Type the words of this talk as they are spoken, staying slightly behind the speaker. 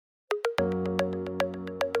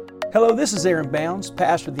Hello, this is Aaron Bounds,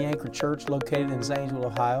 pastor of the Anchor Church located in Zanesville,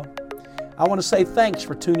 Ohio. I want to say thanks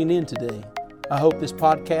for tuning in today. I hope this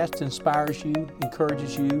podcast inspires you,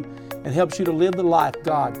 encourages you, and helps you to live the life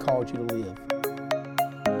God called you to live.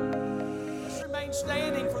 Let's remain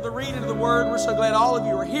standing for the reading of the Word. We're so glad all of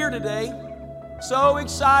you are here today. So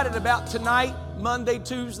excited about tonight, Monday,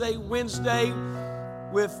 Tuesday, Wednesday,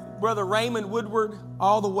 with Brother Raymond Woodward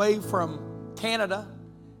all the way from Canada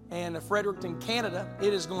and Fredericton, Canada.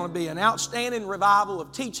 It is going to be an outstanding revival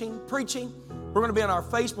of teaching, preaching. We're going to be on our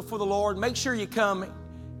face before the Lord. Make sure you come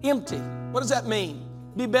empty. What does that mean?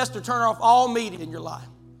 It'd be best to turn off all media in your life.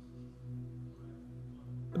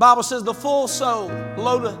 The Bible says the full soul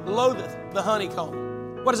loatheth the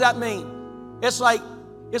honeycomb. What does that mean? It's like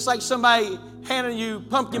somebody handing you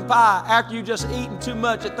pumpkin pie after you just eaten too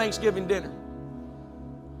much at Thanksgiving dinner.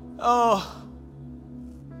 Oh,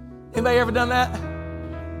 anybody ever done that?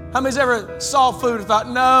 How many's ever saw food and thought,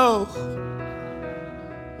 no?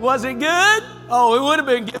 Was it good? Oh, it would have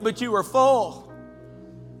been good, but you were full.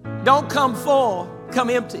 Don't come full, come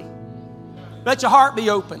empty. Let your heart be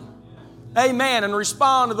open. Amen, and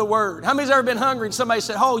respond to the word. How many's ever been hungry and somebody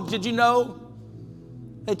said, oh, did you know?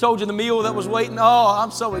 They told you the meal that was waiting. Oh,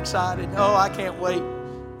 I'm so excited. Oh, I can't wait.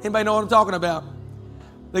 Anybody know what I'm talking about?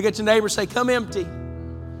 Look at your neighbor and say, come empty.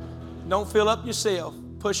 Don't fill up yourself.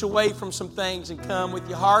 Push away from some things and come with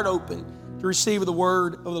your heart open to receive the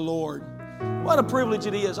word of the Lord. What a privilege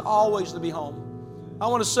it is always to be home. I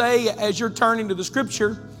want to say, as you're turning to the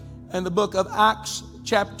scripture in the book of Acts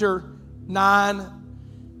chapter 9,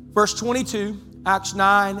 verse 22, Acts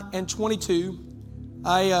 9 and 22,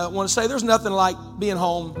 I want to say there's nothing like being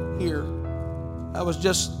home here. I was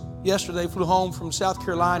just yesterday, flew home from South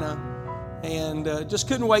Carolina and just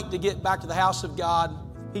couldn't wait to get back to the house of God,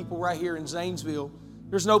 people right here in Zanesville.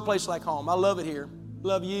 There's no place like home. I love it here.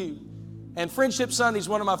 Love you. And Friendship Sunday is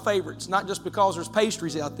one of my favorites, not just because there's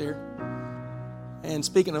pastries out there, and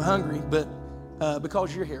speaking of hungry, but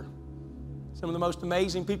because you're here. Some of the most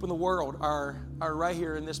amazing people in the world are right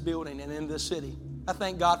here in this building and in this city. I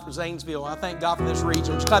thank God for Zanesville. I thank God for this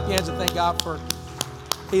region. Just clap your hands and thank God for,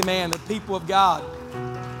 amen, the people of God.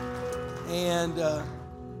 And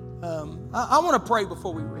I want to pray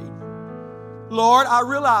before we read. Lord, I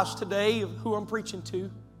realize today who I'm preaching to.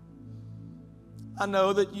 I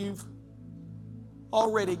know that you've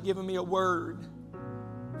already given me a word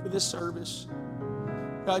for this service.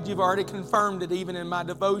 God, you've already confirmed it even in my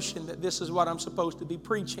devotion that this is what I'm supposed to be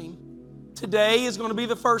preaching. Today is going to be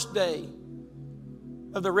the first day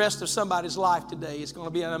of the rest of somebody's life today. It's going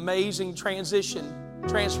to be an amazing transition,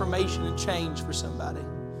 transformation, and change for somebody.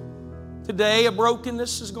 Today, a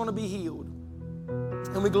brokenness is going to be healed.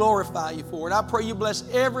 And we glorify you for it. I pray you bless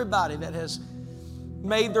everybody that has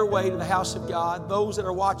made their way to the house of God. Those that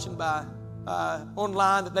are watching by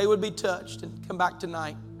online, that they would be touched and come back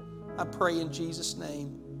tonight. I pray in Jesus'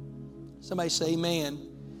 name. Somebody say amen.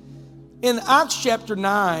 In Acts chapter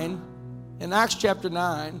 9,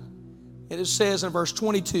 it says in verse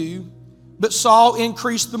 22, but Saul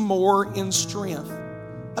increased the more in strength.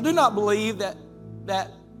 I do not believe that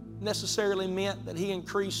necessarily meant that he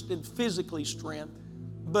increased in physically strength,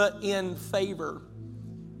 but in favor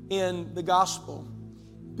in the gospel.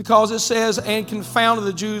 Because it says, and confounded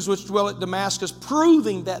the Jews which dwell at Damascus,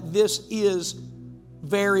 proving that this is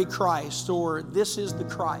very Christ, or this is the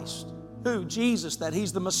Christ. Who? Jesus, that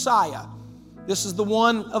he's the Messiah. This is the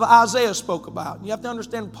one of Isaiah spoke about. You have to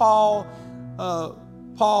understand Paul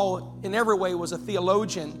in every way was a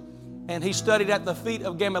theologian, and he studied at the feet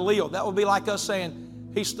of Gamaliel. That would be like us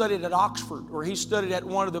saying he studied at Oxford, or he studied at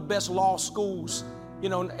one of the best law schools. You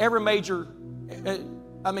know, every major,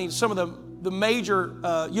 some of the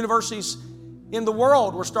major universities in the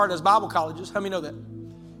world were started as Bible colleges. How many know that?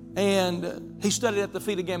 And he studied at the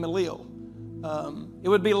feet of Gamaliel. It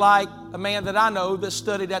would be like a man that I know that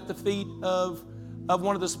studied at the feet of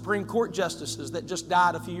one of the Supreme Court justices that just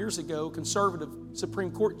died a few years ago, conservative Supreme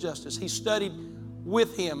Court justice. He studied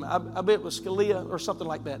with him. I bet it was Scalia or something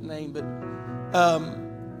like that name, but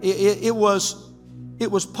it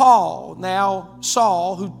was Paul, now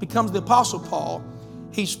Saul, who becomes the Apostle Paul.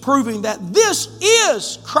 He's proving that this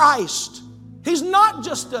is Christ. He's not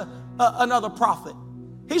just another prophet.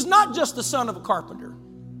 He's not just the son of a carpenter.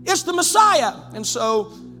 It's the Messiah. And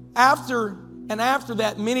so after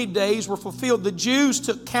that many days were fulfilled, the Jews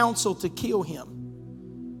took counsel to kill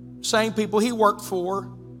him. Same people he worked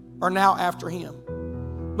for are now after him.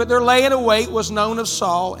 But their laying in wait was known of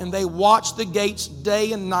Saul, and they watched the gates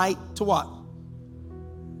day and night to what?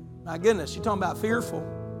 My goodness, you're talking about fearful.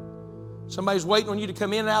 Somebody's waiting on you to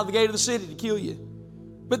come in and out of the gate of the city to kill you.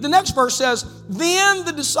 But the next verse says, then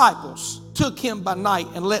the disciples took him by night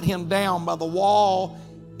and let him down by the wall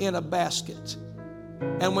in a basket.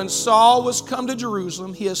 And when Saul was come to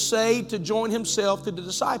Jerusalem, he essayed to join himself to the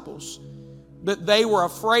disciples. But they were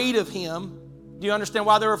afraid of him. Do you understand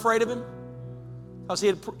why they were afraid of him? Because he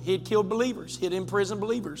had killed believers. He had imprisoned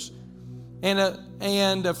believers.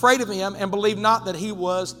 And afraid of him, and believed not that he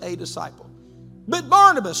was a disciple. But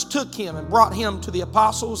Barnabas took him and brought him to the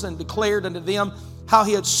apostles and declared unto them how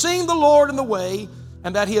he had seen the Lord in the way,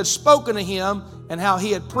 and that he had spoken to him, and how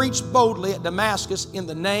he had preached boldly at Damascus in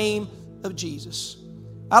the name of Jesus.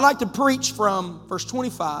 I'd like to preach from verse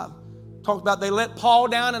 25. Talked about they let Paul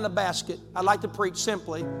down in a basket. I'd like to preach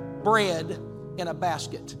simply bread in a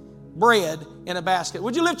basket. Bread in a basket.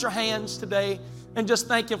 Would you lift your hands today and just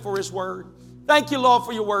thank Him for His word? Thank you, Lord,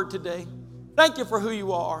 for your word today. Thank you for who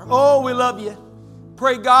you are. Oh, we love you.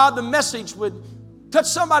 Pray, God, the message would touch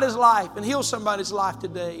somebody's life and heal somebody's life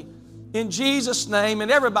today. In Jesus' name. And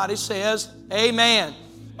everybody says, amen.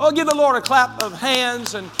 Oh, give the Lord a clap of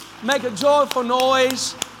hands and make a joyful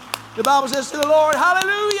noise. The Bible says to the Lord,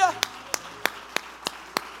 hallelujah.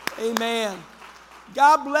 Amen.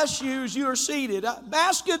 God bless you as you are seated.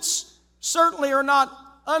 Baskets certainly are not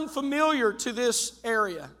unfamiliar to this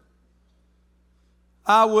area.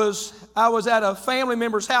 I was at a family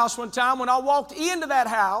member's house one time. When I walked into that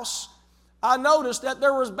house, I noticed that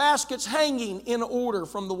there was baskets hanging in order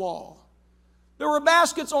from the wall. There were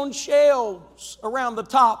baskets on shelves around the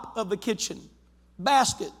top of the kitchen.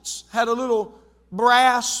 Baskets had a little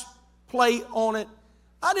brass plate on it.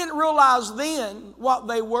 I didn't realize then what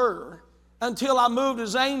they were until I moved to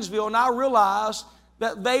Zanesville, and I realized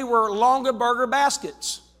that they were Longaberger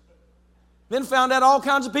baskets. Then found out all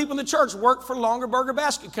kinds of people in the church work for Longaberger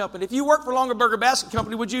Basket Company. If you work for Longaberger Basket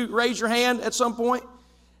Company, would you raise your hand at some point?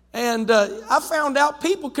 And I found out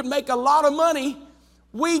people could make a lot of money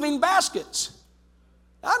weaving baskets.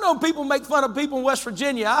 I know people make fun of people in West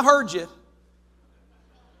Virginia. I heard you.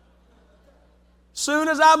 Soon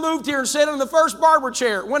as I moved here and sat in the first barber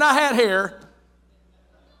chair when I had hair,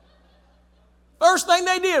 first thing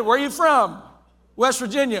they did, where are you from? West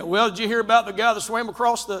Virginia. Well, did you hear about the guy that swam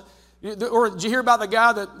across or did you hear about the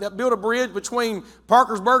guy that built a bridge between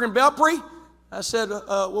Parkersburg and Belpre? I said,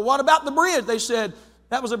 well, what about the bridge? They said,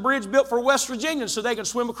 that was a bridge built for West Virginians so they could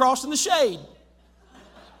swim across in the shade.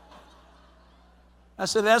 I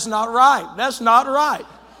said, that's not right. That's not right.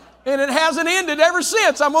 And it hasn't ended ever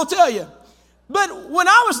since, I'm going to tell you. But when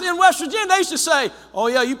I was in West Virginia, they used to say, oh,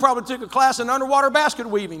 yeah, you probably took a class in underwater basket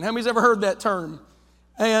weaving. How many's ever heard that term?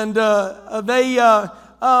 And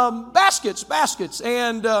baskets.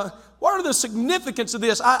 And what are the significance of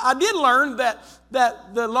this? I did learn that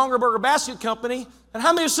the Longaberger Basket Company, and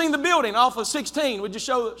how many have seen the building off of 16? Would you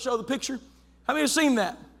show the picture? How many have seen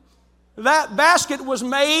that? That basket was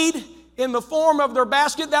made in the form of their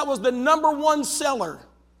basket. That was the number one seller.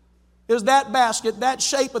 Is that basket, that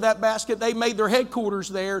shape of that basket. They made their headquarters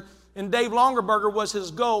there, and Dave Longaberger was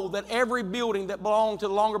his goal that every building that belonged to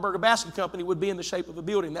the Longaberger Basket Company would be in the shape of a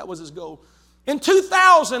building. That was his goal. In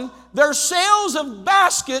 2000, their sales of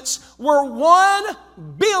baskets were $1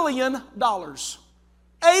 billion.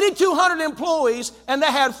 8,200 employees, and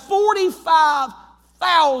they had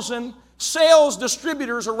 45,000 sales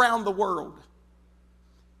distributors around the world.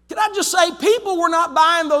 Can I just say, people were not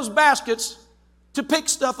buying those baskets to pick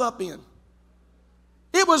stuff up in.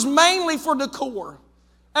 It was mainly for decor.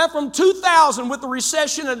 And from 2000, with the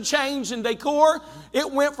recession and change in decor,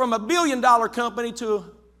 it went from $1 billion company to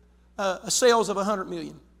a sales of $100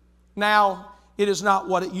 million. Now, it is not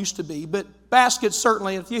what it used to be, but baskets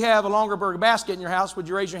certainly, if you have a Longaberger basket in your house, would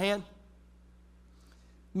you raise your hand?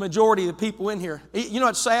 Majority of the people in here. You know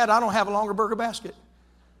what's sad? I don't have a Longaberger basket.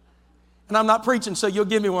 And I'm not preaching, so you'll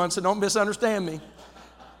give me one, so don't misunderstand me.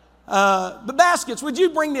 But baskets, would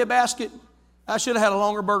you bring me a basket? I should have had a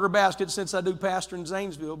Longaberger basket since I do pastor in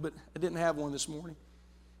Zanesville, but I didn't have one this morning.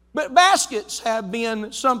 But baskets have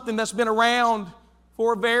been something that's been around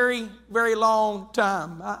for a very, very long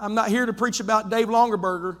time. I'm not here to preach about Dave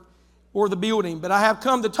Longaberger or the building, but I have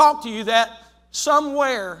come to talk to you that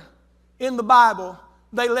somewhere in the Bible,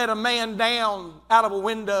 they let a man down out of a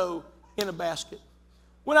window in a basket.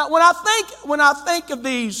 When I think of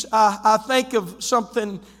these, I think of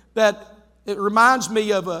something that it reminds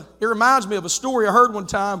me of a story I heard one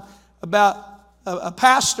time about a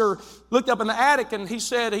pastor looked up in the attic and he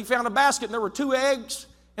said he found a basket and there were 2 eggs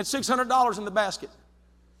and $600 in the basket.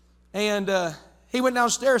 And he went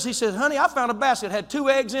downstairs. He said, honey, I found a basket. It had 2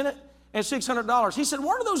 eggs in it and $600. He said,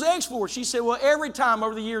 what are those eggs for? She said, well, every time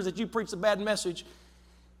over the years that you preach a bad message,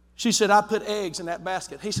 she said, I put eggs in that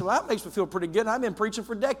basket. He said, well, that makes me feel pretty good. I've been preaching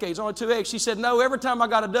for decades, only 2 eggs. She said, no, every time I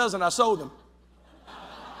got a dozen, I sold them.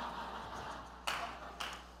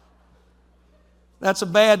 That's a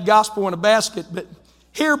bad gospel in a basket. But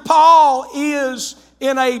here Paul is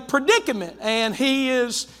in a predicament, and they're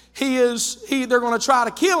going to try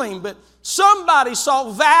to kill him. But somebody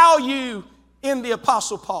saw value in the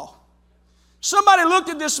Apostle Paul. Somebody looked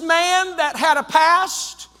at this man that had a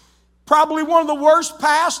past, probably one of the worst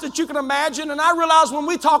pasts that you can imagine. And I realize when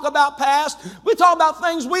we talk about past, we talk about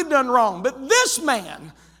things we've done wrong. But this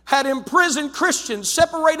man had imprisoned Christians,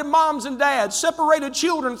 separated moms and dads, separated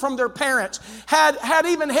children from their parents, had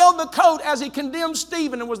even held the coat as he condemned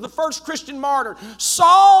Stephen and was the first Christian martyr.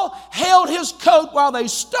 Saul held his coat while they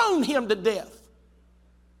stoned him to death.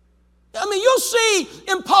 I mean, you'll see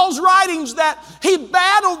in Paul's writings that he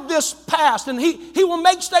battled this past, and he will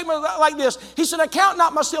make statements like this. He said, I count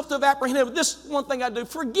not myself to have apprehended, but this one thing I do,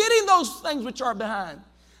 forgetting those things which are behind.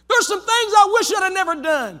 There's some things I wish I'd have never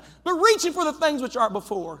done, but reaching for the things which are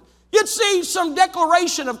before. You'd see some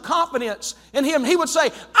declaration of confidence in him. He would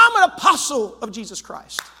say, I'm an apostle of Jesus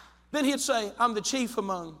Christ. Then he'd say, I'm the chief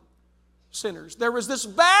among sinners. There was this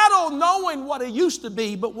battle knowing what he used to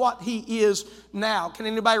be, but what he is now. Can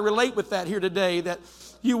anybody relate with that here today? That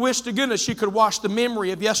you wish to goodness you could wash the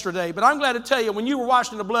memory of yesterday. But I'm glad to tell you, when you were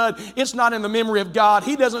washed in the blood, it's not in the memory of God.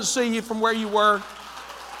 He doesn't see you from where you were.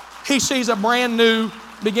 He sees a brand new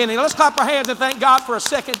beginning. Let's clap our hands and thank God for a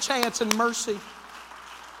second chance and mercy.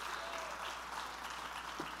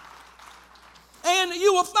 And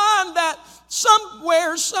you will find that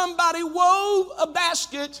somewhere somebody wove a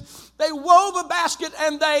basket. They wove a basket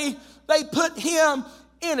and they put him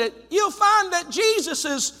in it. You'll find that Jesus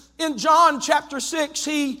is in John chapter 6.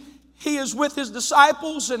 He is with his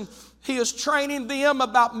disciples and he is training them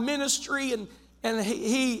about ministry, and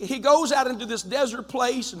he goes out into this desert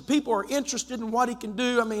place and people are interested in what he can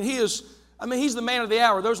do. I mean, he's the man of the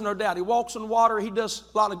hour. There's no doubt. He walks on water. He does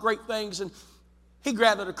a lot of great things, and he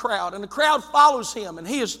gathered a crowd, and the crowd follows him, and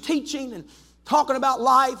he is teaching and talking about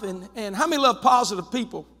life. And how many love positive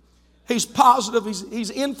people? He's positive, he's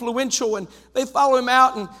influential, and they follow him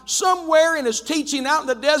out. And somewhere in his teaching out in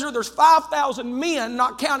the desert, there's 5,000 men,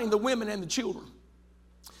 not counting the women and the children.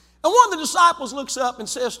 And one of the disciples looks up and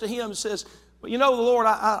says to him, says, well, you know, the Lord,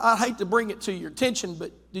 I hate to bring it to your attention,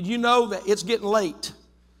 but did you know that it's getting late?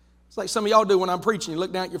 It's like some of y'all do when I'm preaching. You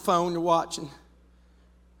look down at your phone, you're watching.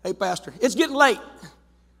 Hey, Pastor, it's getting late.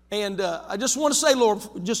 And I just want to say, Lord,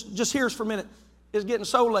 just hear us for a minute. It's getting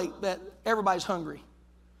so late that everybody's hungry.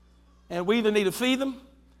 And we either need to feed them,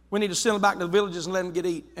 we need to send them back to the villages and let them get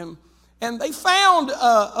eat. And they found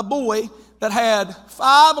a boy that had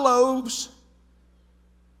 5 loaves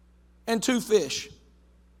and 2 fish.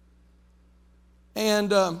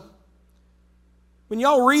 And when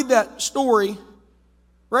y'all read that story,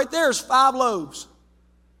 right there is 5 loaves.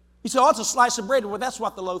 You say, oh, it's a slice of bread. Well, that's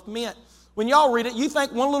what the loaf meant. When y'all read it, you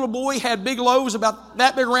think one little boy had big loaves about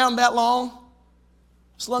that big around, that long,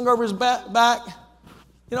 slung over his back?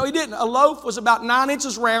 You know, he didn't. A loaf was about 9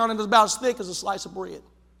 inches round and was about as thick as a slice of bread.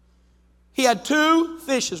 He had 2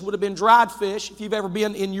 fishes, would have been dried fish. If you've ever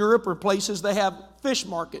been in Europe or places, they have fish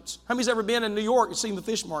markets. How many's ever been in New York and seen the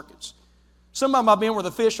fish markets? Some of them I've been where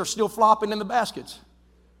the fish are still flopping in the baskets.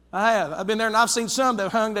 I have. I've been there and I've seen some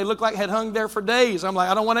that they look like had hung there for days. I'm like,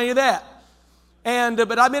 I don't want any of that.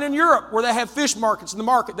 But I've been in Europe where they have fish markets in the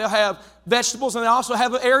market. They'll have vegetables, and they also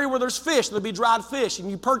have an area where there's fish. There'll be dried fish,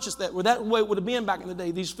 and you purchase that. Well, that way it would have been back in the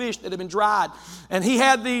day, these fish that had been dried. And he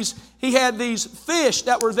had these fish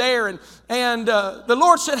that were there, and the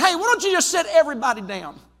Lord said, hey, why don't you just set everybody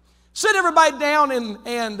down? Set everybody down,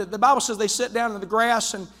 and the Bible says they sat down in the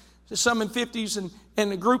grass, and some in 50s, and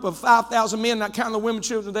a group of 5,000 men, not counting the women and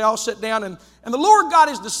children, they all sat down. And the Lord got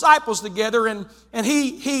his disciples together, and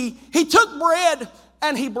he took bread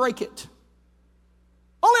and he broke it.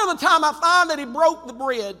 Only other time I find that he broke the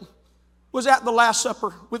bread was at the Last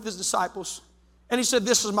Supper with his disciples. And he said,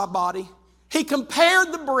 this is my body. He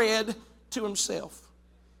compared the bread to himself.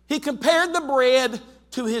 He compared the bread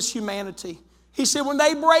to his humanity. He said, when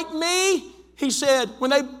they break me, he said,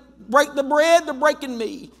 when they break the bread, they're breaking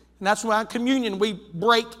me. And that's why in communion we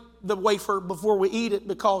break the wafer before we eat it,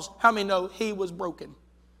 because how many know he was broken?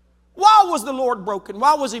 Why was the Lord broken?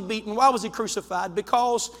 Why was he beaten? Why was he crucified?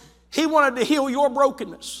 Because he wanted to heal your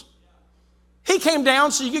brokenness. He came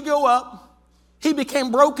down so you could go up. He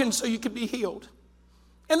became broken so you could be healed.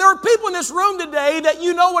 And there are people in this room today that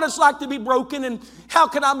you know what it's like to be broken, and how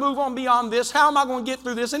can I move on beyond this? How am I going to get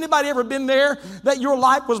through this? Anybody ever been there that your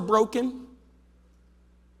life was broken?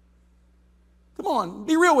 Come on,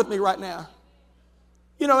 be real with me right now.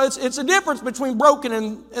 You know, it's a difference between broken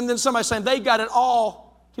and then somebody saying they got it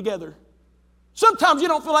all together. Sometimes you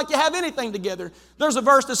don't feel like you have anything together. There's a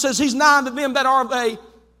verse that says he's nigh to them that are of a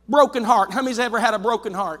broken heart. How many's ever had a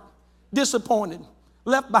broken heart? disappointed,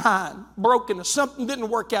 left behind, broken. Something didn't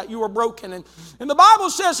work out. You were broken. And the Bible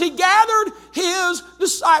says he gathered his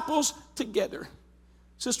disciples together.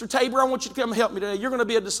 Sister Tabor, I want you to come help me today. You're going to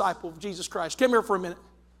be a disciple of Jesus Christ. Come here for a minute.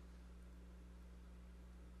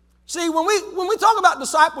 See, when we talk about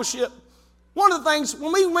discipleship, one of the things,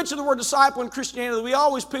 when we mention the word disciple in Christianity, we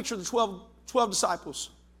always picture the 12 disciples.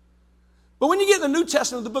 But when you get in the New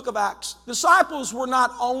Testament, the book of Acts, disciples were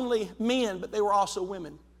not only men, but they were also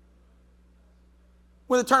women.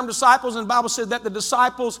 When the term disciples in the Bible said that the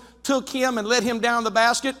disciples took him and let him down the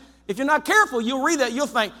basket, if you're not careful, you'll read that, you'll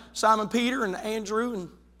think Simon Peter and Andrew and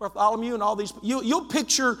Bartholomew and all these, you'll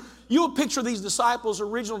picture these disciples,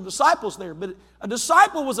 original disciples there. But a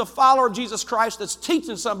disciple was a follower of Jesus Christ that's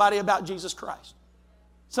teaching somebody about Jesus Christ.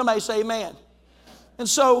 Somebody say amen. And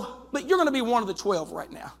so, but you're going to be one of the 12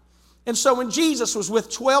 right now. And so when Jesus was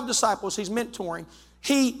with 12 disciples, he's mentoring,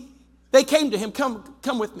 they came to him,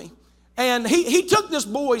 come with me. And he took this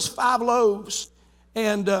boy's 5 loaves,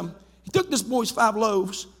 and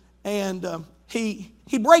he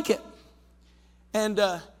break it. And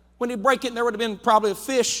when he break it, there would have been probably a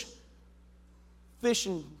fish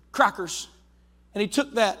and crackers. And he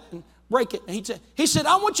took that and break it. And he said,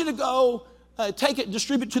 I want you to go take it,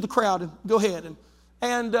 distribute it to the crowd, and go ahead.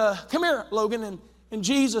 And come here, Logan. And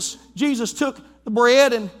Jesus took the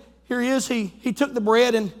bread, and here he is. He took the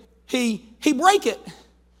bread, and he break it.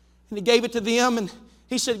 And he gave it to them, and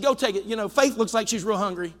he said, go take it. You know, Faith looks like she's real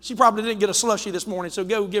hungry. She probably didn't get a slushie this morning, so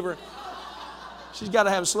go give her. She's got to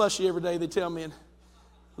have a slushie every day, they tell me. And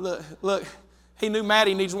look, he knew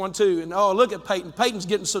Maddie needs one too. And oh, look at Peyton. Peyton's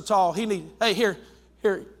getting so tall. Hey, here,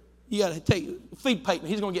 you got to feed Peyton.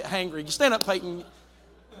 He's going to get hangry. You stand up, Peyton.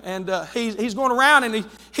 And he's going around, and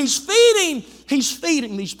he's feeding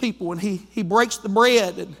these people, and he breaks the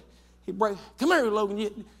bread, and come here,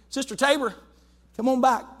 Logan. Sister Tabor, come on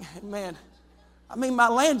back. Man, I mean, my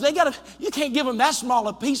lambs, you can't give them that small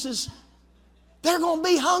of pieces. They're going to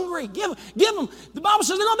be hungry. Give them. The Bible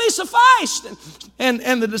says they're going to be sufficed.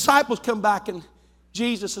 And the disciples come back, and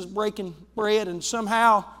Jesus is breaking bread, and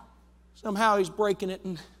somehow he's breaking it.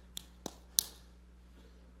 And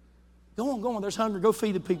go on. There's hunger. Go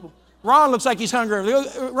feed the people. Ron looks like he's hungry.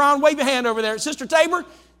 Ron, wave your hand over there. Sister Tabor,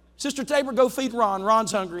 go feed Ron.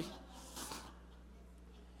 Ron's hungry.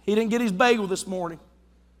 He didn't get his bagel this morning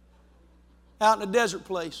out in a desert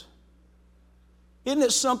place. Isn't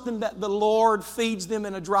it something that the Lord feeds them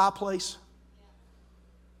in a dry place?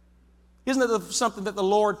 Isn't it something that the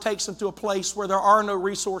Lord takes them to a place where there are no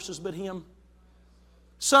resources but Him?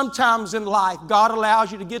 Sometimes in life, God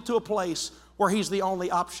allows you to get to a place where He's the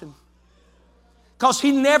only option. Because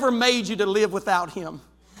He never made you to live without Him.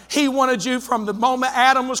 He wanted you from the moment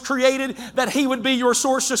Adam was created that He would be your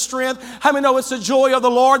source of strength. How many know it's the joy of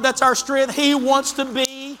the Lord that's our strength? He wants to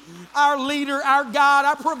be our leader, our God,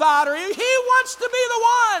 our provider. He wants to be the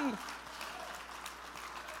one.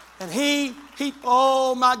 And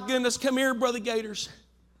oh my goodness, come here, Brother Gators.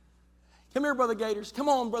 Come here, Brother Gators. Come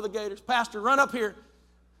on, Brother Gators. Pastor, run up here.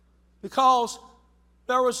 Because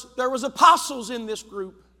there was apostles in this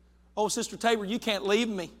group. Oh, Sister Tabor, you can't leave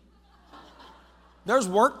me. There's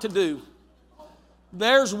work to do.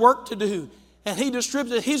 There's work to do. And He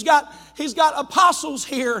distributed. He's got apostles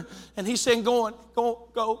here, and He's saying,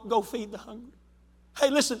 go feed the hungry.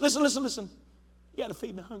 Hey, listen. You got to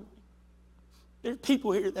feed the hungry. There's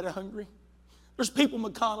people here that are hungry. There's people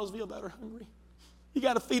in McConnellsville that are hungry. You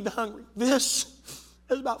got to feed the hungry. This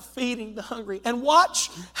is about feeding the hungry. And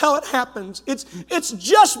watch how it happens. It's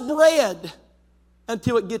just bread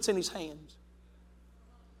until it gets in his hands.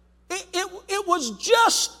 It was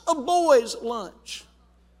just a boy's lunch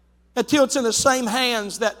until it's in the same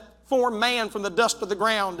hands that formed man from the dust of the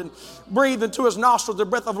ground and breathed into his nostrils the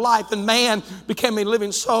breath of life, and man became a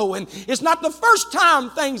living soul. And it's not the first time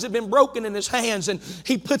things have been broken in his hands, and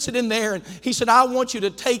he puts it in there, and he said, I want you to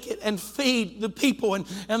take it and feed the people. And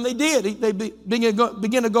they did. They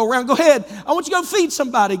begin to go around. Go ahead. I want you to go feed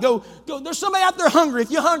somebody. Go. There's somebody out there hungry.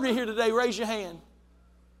 If you're hungry here today, raise your hand.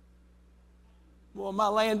 Well, my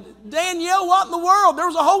land, Danielle, what in the world? There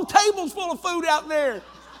was a whole table full of food out there.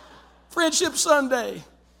 Friendship Sunday.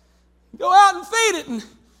 Go out and feed it. And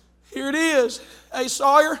here it is. Hey,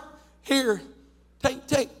 Sawyer, here, take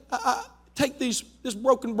this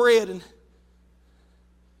broken bread and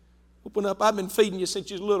open up. I've been feeding you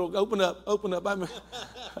since you was little. Open up.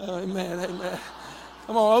 Amen.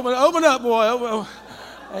 Come on, open up, boy.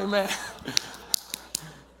 Amen.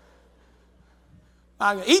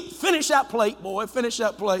 Finish that plate, boy. Finish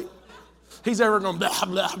that plate. He's ever going blah,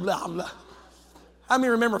 blah, blah, blah. How many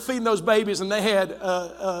remember feeding those babies and they had,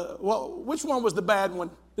 which one was the bad one?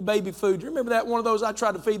 the baby food. Do you remember that? One of those I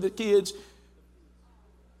tried to feed the kids.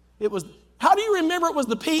 How do you remember it was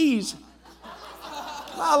the peas?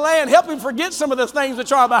 My land, help him forget some of the things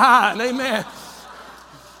that are behind. Amen.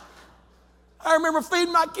 I remember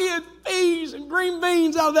feeding my kids peas and green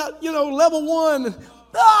beans out of that, level 1. And,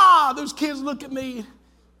 those kids look at me.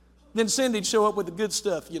 Then Cindy'd show up with the good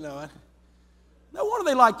stuff, No wonder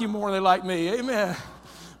they like you more than they like me. Amen.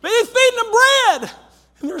 But he's feeding them bread.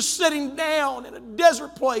 And they're sitting down in a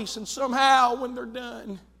desert place. And somehow when they're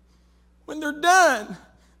done,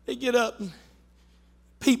 they get up. And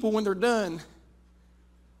people, when they're done,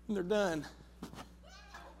 when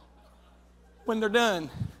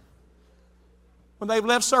they've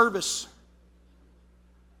left service,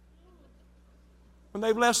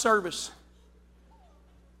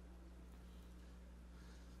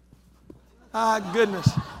 goodness,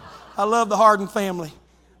 I love the Harden family.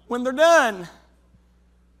 When they're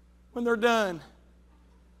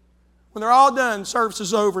all done, service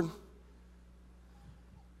is over.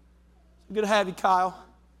 Good to have you, Kyle.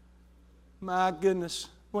 My goodness,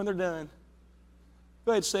 when they're done.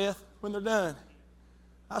 Go ahead, Seth, when they're done.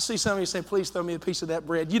 I see some of you say, please throw me a piece of that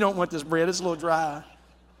bread. You don't want this bread, it's a little dry.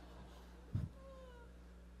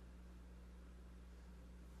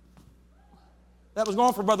 That was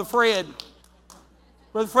going for Brother Fred.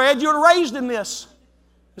 Brother Fred, you were raised in this.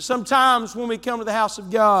 And sometimes when we come to the house of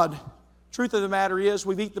God, truth of the matter is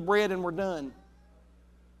we've eaten the bread and we're done.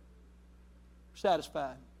 We're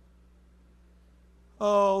satisfied.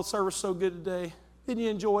 Oh, service so good today. Didn't you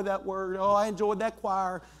enjoy that word? Oh, I enjoyed that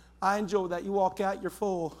choir. I enjoyed that. You walk out, you're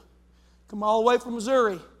full. Come all the way from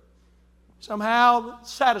Missouri. Somehow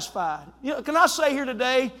satisfied. Can I say here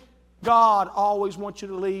today, God always wants you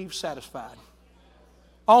to leave satisfied.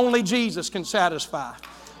 Only Jesus can satisfy.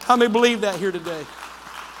 How many believe that here today?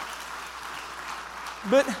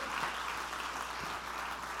 But,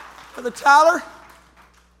 Brother Tyler,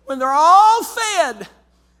 when they're all fed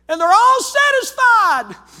and they're all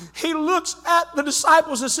satisfied, he looks at the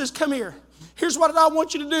disciples and says, come here. Here's what I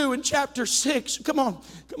want you to do in chapter 6. Come on.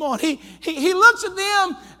 He looks at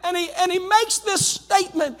them and he makes this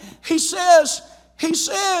statement. He says,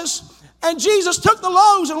 and Jesus took the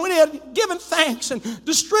loaves and when he had given thanks and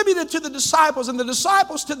distributed to the disciples and the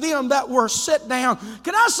disciples to them that were set down.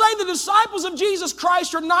 Can I say the disciples of Jesus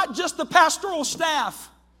Christ are not just the pastoral staff?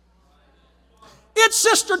 It's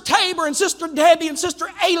Sister Tabor and Sister Debbie and Sister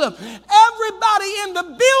Ayla. Everybody in the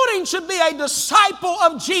building should be a disciple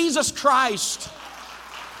of Jesus Christ.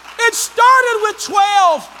 It started with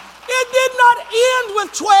 12. It did not end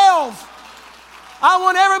with 12. I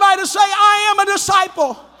want everybody to say, I am a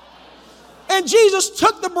disciple. And Jesus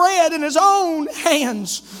took the bread in his own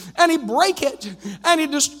hands and he broke it and he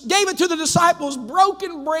just gave it to the disciples,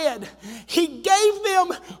 broken bread. He gave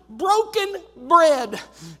them broken bread.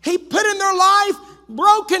 He put in their life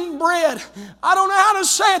broken bread. I don't know how to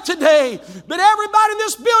say it today, but everybody in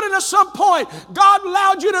this building at some point, God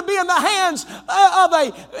allowed you to be in the hands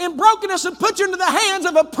in brokenness and put you into the hands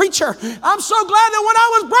of a preacher. I'm so glad that when I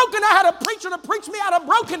was broken, I had a preacher to preach me out of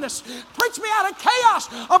brokenness, preach me out of chaos,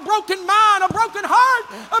 a broken mind, a broken heart,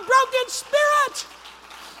 a broken spirit.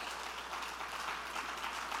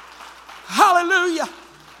 Hallelujah.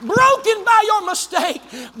 Broken by your mistake,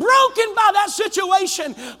 broken by that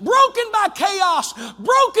situation, broken by chaos,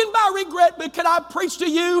 broken by regret. But can I preach to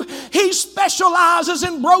you? He specializes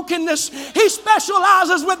in brokenness. He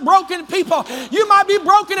specializes with broken people. You might be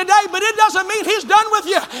broken today, but it doesn't mean he's done with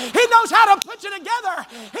you. He knows how to put you together.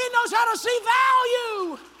 He knows how to see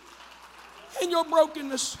value in your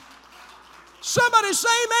brokenness. Somebody say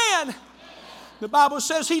amen. The Bible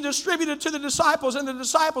says he distributed to the disciples and the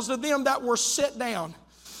disciples to them that were set down.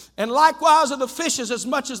 And likewise of the fishes as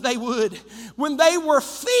much as they would. When they were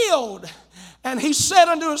filled, and he said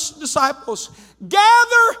unto his disciples,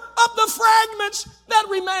 gather up the fragments that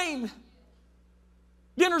remain.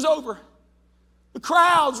 Dinner's over. The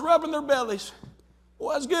crowd's rubbing their bellies.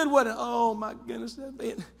 Boy, that's good, wasn't it? Oh my goodness,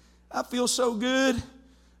 I feel so good.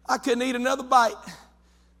 I couldn't eat another bite.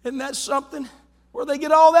 Isn't that something? Where they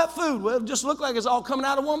get all that food? Well, it just looked like it's all coming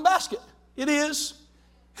out of one basket. It is.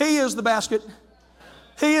 He is the basket.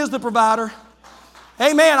 He is the provider.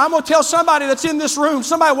 Amen. I'm going to tell somebody that's in this room,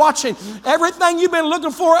 somebody watching, everything you've been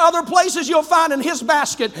looking for other places you'll find in his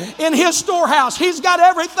basket, in his storehouse. He's got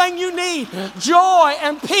everything you need. Joy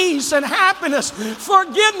and peace and happiness,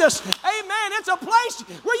 forgiveness. Amen. It's a place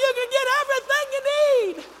where you can get everything you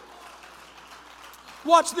need.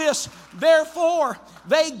 Watch this. Therefore,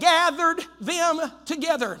 they gathered them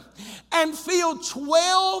together and filled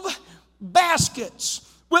 12 baskets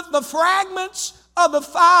with the fragments of the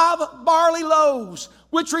 5 barley loaves,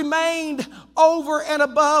 which remained over and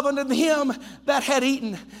above unto him that had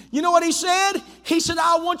eaten. You know what he said? He said,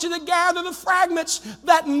 I want you to gather the fragments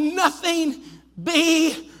that nothing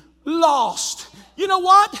be lost. You know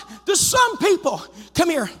what? To some people, come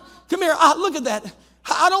here, look at that.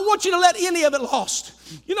 I don't want you to let any of it lost.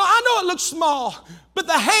 You know, I know it looks small, but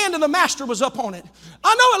the hand of the master was up on it.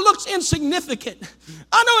 I know it looks insignificant.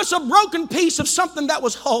 I know it's a broken piece of something that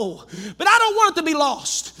was whole, but I don't want it to be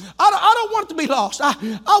lost. I don't want it to be lost. I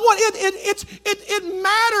want it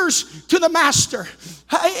matters to the master.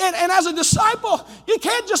 And as a disciple, you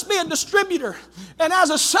can't just be a distributor. And as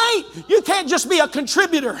a saint, you can't just be a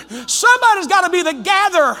contributor. Somebody's got to be the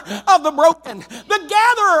gatherer of the broken, the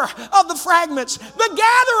gatherer of the fragments, the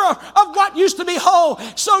gatherer of what used to be whole.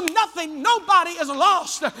 So nobody is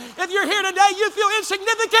lost. If you're here today, you feel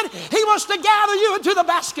insignificant, He wants to gather you into the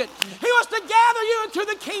basket. He wants to gather you into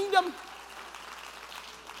the kingdom.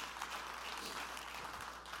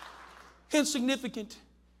 Insignificant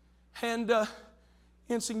and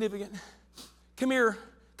insignificant. Come here,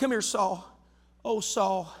 Saul. Oh,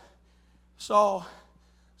 Saul.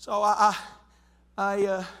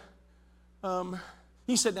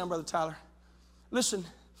 You sit down, Brother Tyler. Listen,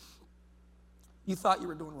 you thought you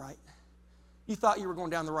were doing right. You thought you were going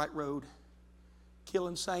down the right road,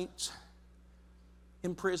 killing saints,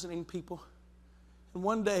 imprisoning people. And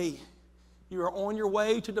one day, you are on your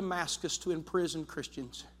way to Damascus to imprison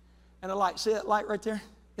Christians. And a light, see that light right there?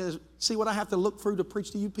 See what I have to look through to preach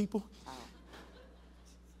to you people?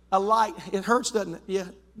 A light, it hurts, doesn't it? Yeah,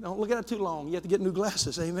 don't look at it too long. You have to get new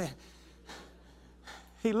glasses, amen.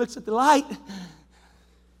 He looks at the light.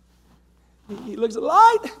 He looks at the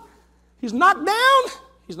light. He's knocked down.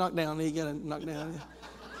 He's knocked down. He got to knock down.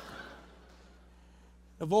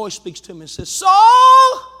 A voice speaks to him and says, Saul,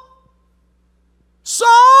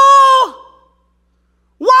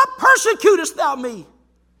 why persecutest thou me?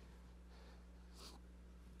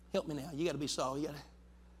 Help me now. You got to be Saul. You got to.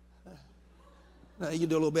 You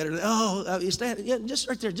do a little better. Oh, you stand. Yeah, just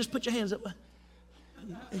right there. Just put your hands up.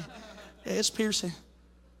 Yeah, it's piercing.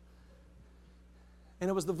 And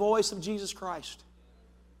it was the voice of Jesus Christ.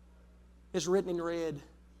 It's written in red.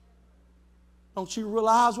 Don't you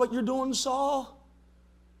realize what you're doing, Saul?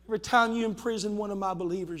 Every time you imprison one of my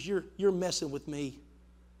believers, you're messing with me.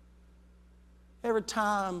 Every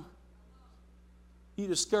time you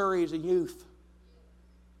discourage a youth,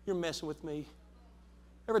 you're messing with me.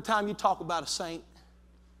 Every time you talk about a saint,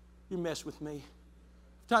 you mess with me.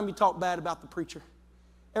 Every time you talk bad about the preacher,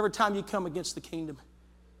 every time you come against the kingdom,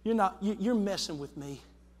 you're messing with me.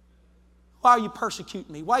 Why are you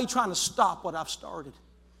persecuting me? Why are you trying to stop what I've started?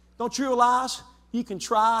 Don't you realize you can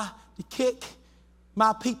try to kick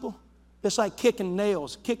my people? It's like kicking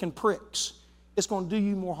nails, kicking pricks. It's going to do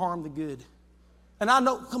you more harm than good. And I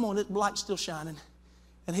know, come on, the light's still shining.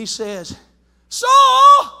 And he says,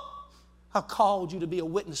 Saul, I've called you to be a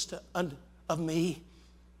witness of me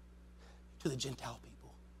to the Gentile people.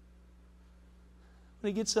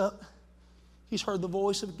 When he gets up, he's heard the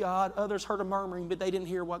voice of God. Others heard a murmuring, but they didn't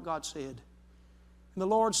hear what God said. And the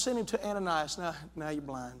Lord sent him to Ananias. Now you're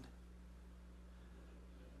blind.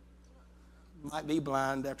 Might be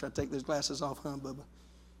blind after I take those glasses off, huh, Bubba?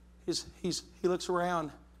 He looks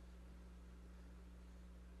around.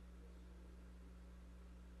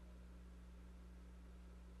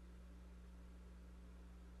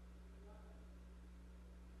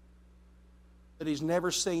 But he's never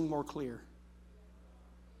seen more clear.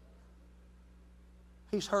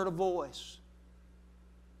 He's heard a voice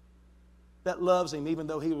that loves him even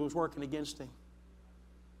though he was working against him.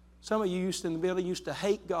 Some of you used to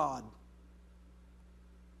hate God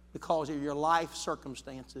because of your life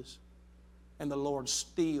circumstances, and the Lord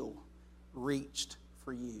still reached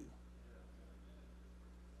for you.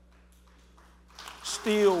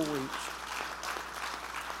 Still reached.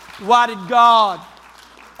 Why did God,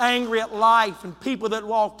 angry at life and people that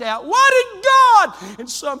walked out, why did God, and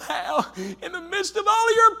somehow in the midst of all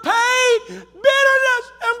of your pain,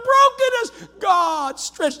 bitterness, and brokenness, God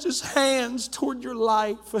stretched His hands toward your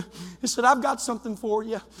life. He said, I've got something for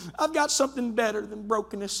you. I've got something better than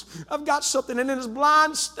brokenness. I've got something. And in his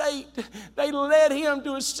blind state, they led him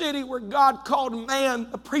to a city where God called a man,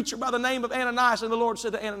 a preacher by the name of Ananias. And the Lord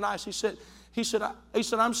said to Ananias, He said,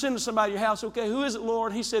 I'm sending somebody to your house. Okay, who is it,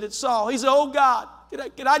 Lord? He said, it's Saul. He said, oh, God,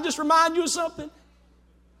 can I just remind you of something?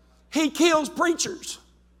 He kills preachers.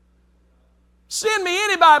 Send me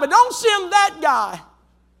anybody, but don't send that guy.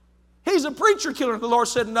 He's a preacher killer. The Lord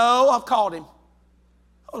said, no, I've called him.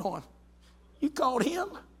 Hold on. You called him?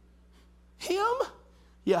 Him?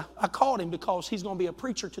 Yeah, I called him because he's going to be a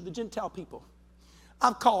preacher to the Gentile people.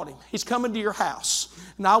 I've called him. He's coming to your house.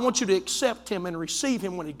 Now I want you to accept him and receive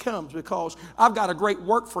him when he comes, because I've got a great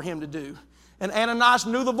work for him to do. And Ananias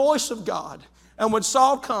knew the voice of God. And when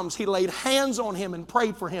Saul comes, he laid hands on him and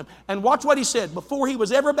prayed for him. And watch what he said. Before he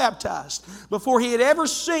was ever baptized, before he had ever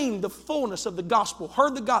seen the fullness of the gospel,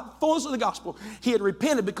 heard the fullness of the gospel, he had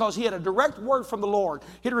repented because he had a direct word from the Lord.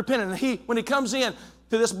 He had repented. And when he comes in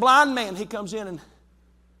to this blind man, he comes in and,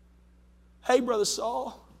 hey, Brother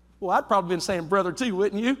Saul. Well, I'd probably been saying brother too,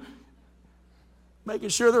 wouldn't you? Making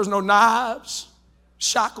sure there's no knives,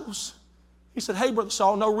 shackles. He said, hey, Brother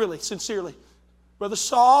Saul. No, really, sincerely. Brother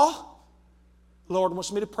Saul, the Lord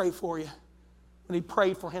wants me to pray for you. When he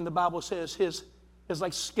prayed for him, the Bible says his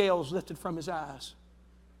like scales lifted from his eyes.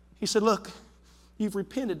 He said, look, you've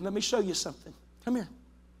repented. Let me show you something. Come here.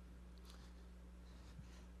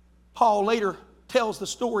 Paul later tells the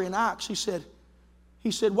story in Acts. He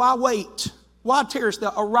said, why wait? Why tarriest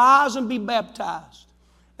thou? Arise and be baptized,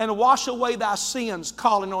 and wash away thy sins,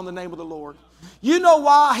 calling on the name of the Lord. You know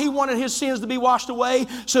why he wanted his sins to be washed away?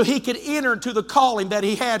 So he could enter into the calling that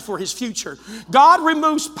he had for his future. God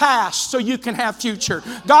removes past so you can have future.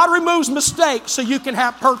 God removes mistakes so you can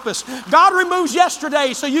have purpose. God removes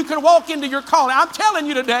yesterday so you can walk into your calling. I'm telling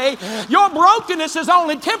you today, your brokenness is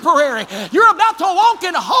only temporary. You're about to walk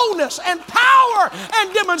in wholeness and power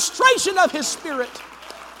and demonstration of his Spirit.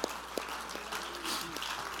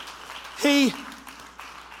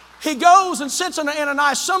 He goes and sits under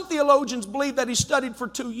Ananias. Some theologians believe that he studied for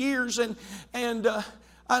 2 years, and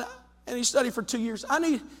he studied for 2 years. I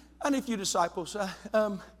need a few disciples.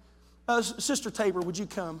 Sister Tabor, would you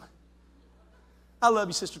come? I love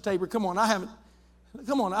you, Sister Tabor. Come on,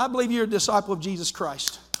 I believe you're a disciple of Jesus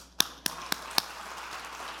Christ.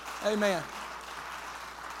 Amen.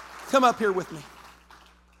 Come up here with me.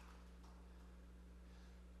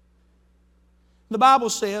 The Bible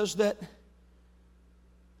says that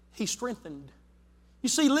he strengthened. You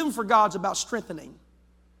see, living for God's about strengthening.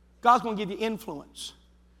 God's going to give you influence.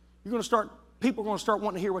 People are going to start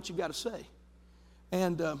wanting to hear what you've got to say.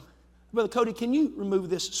 And Brother Cody, can you remove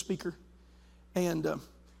this speaker? And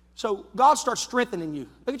so God starts strengthening you.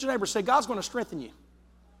 Look at your neighbor and say, God's going to strengthen you.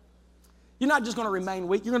 You're not just going to remain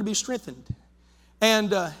weak. You're going to be strengthened.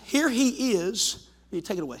 And here he is. You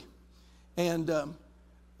take it away. And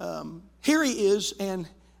here he is, and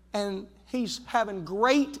he's having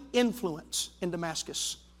great influence in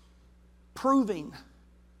Damascus, proving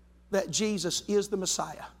that Jesus is the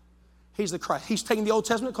Messiah. He's the Christ. He's taking the Old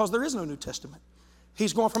Testament because there is no New Testament.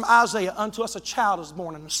 He's going from Isaiah, unto us a child is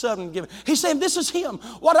born and a son given. He's saying this is him.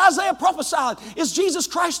 What Isaiah prophesied is Jesus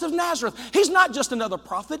Christ of Nazareth. He's not just another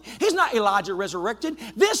prophet. He's not Elijah resurrected.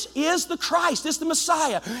 This is the Christ. It's the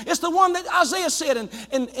Messiah. It's the one that Isaiah said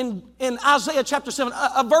in Isaiah chapter 7,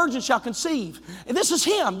 a virgin shall conceive. And this is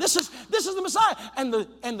him. This is the Messiah. And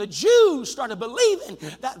the Jews started believing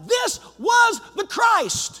that this was the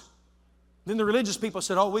Christ. Then the religious people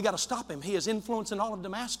said, oh, we got to stop him. He is influencing all of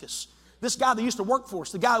Damascus. This guy that used to work for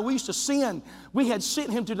us, the guy we used to send, we had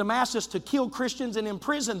sent him to Damascus to kill Christians and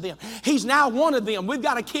imprison them. He's now one of them. We've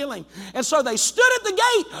got to kill him. And so they stood at the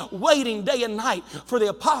gate waiting day and night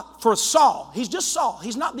for Saul. He's just Saul.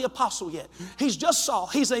 He's not the apostle yet. He's just Saul.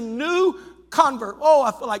 He's a new convert. Oh,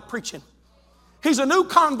 I feel like preaching. He's a new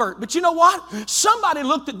convert. But you know what? Somebody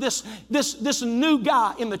looked at this new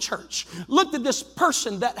guy in the church, looked at this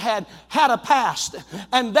person that had a past,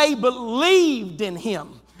 and they believed in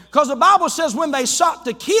him. Because the Bible says when they sought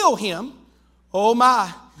to kill him, oh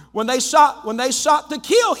my, when they sought to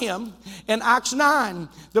kill him in Acts 9,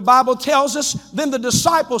 the Bible tells us, then the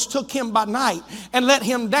disciples took him by night and let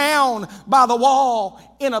him down by the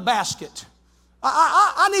wall in a basket.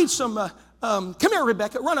 I need some, come here,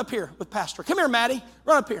 Rebecca, run up here with Pastor. Come here, Maddie,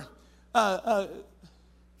 run up here. Come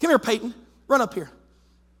here, Peyton, run up here.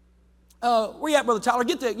 Where you at, Brother Tyler?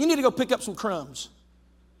 You need to go pick up some crumbs.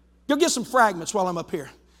 Go get some fragments while I'm up here.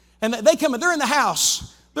 And they come in, they're in the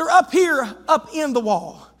house. They're up here, up in the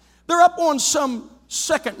wall. They're up on some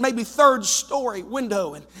second, maybe third story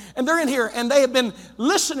window. And they're in here, and they have been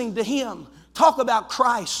listening to him talk about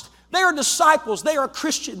Christ. They are disciples. They are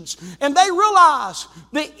Christians. And they realize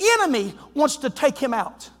the enemy wants to take him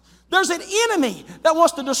out. There's an enemy that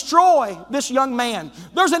wants to destroy this young man.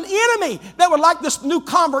 There's an enemy that would like this new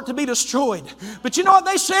convert to be destroyed. But you know what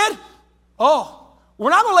they said? Oh,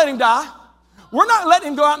 we're not going to let him die. We're not letting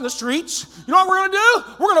him go out in the streets. You know what we're going to do?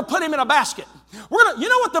 We're going to put him in a basket. You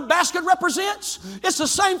know what the basket represents? It's the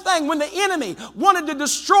same thing when the enemy wanted to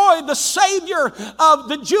destroy the Savior of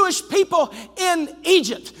the Jewish people in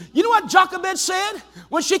Egypt. You know what Jochebed said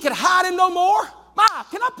when she could hide him no more? Ma,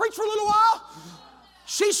 can I preach for a little while?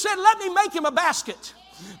 She said, let me make him a basket.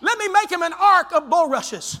 Let me make him an ark of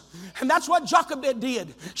bulrushes. And that's what Jochebed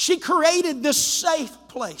did. She created this safe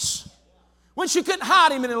place when she couldn't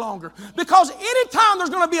hide him any longer. Because anytime there's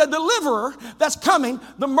going to be a deliverer that's coming,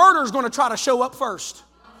 the murderer's going to try to show up first.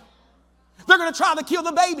 They're going to try to kill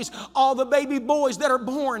the babies. All the baby boys that are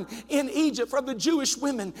born in Egypt from the Jewish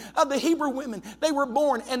women, of the Hebrew women, they were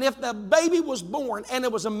born. And if the baby was born and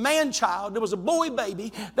it was a man child, it was a boy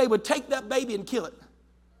baby, they would take that baby and kill it.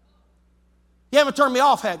 You haven't turned me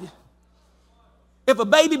off, have you? If a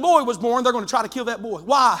baby boy was born, they're going to try to kill that boy.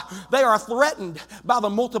 Why? They are threatened by the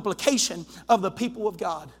multiplication of the people of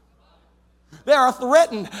God. They are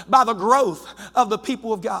threatened by the growth of the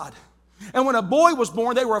people of God. And when a boy was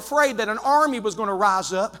born, they were afraid that an army was going to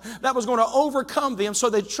rise up that was going to overcome them,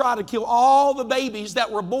 so they'd try to kill all the babies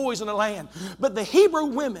that were boys in the land. But the Hebrew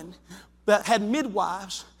women that had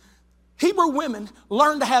midwives, Hebrew women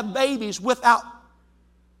learned to have babies without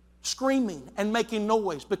screaming and making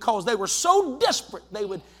noise, because they were so desperate they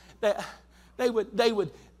would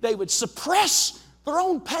suppress their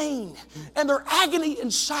own pain and their agony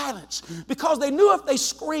in silence, because they knew if they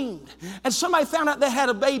screamed and somebody found out they had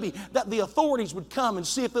a baby, that the authorities would come and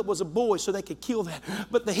see if it was a boy so they could kill that.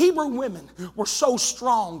 But the Hebrew women were so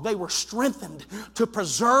strong, they were strengthened to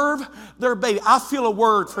preserve their baby. I feel a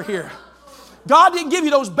word for here. God didn't give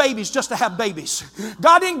you those babies just to have babies.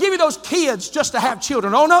 God didn't give you those kids just to have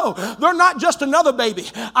children. Oh no, they're not just another baby.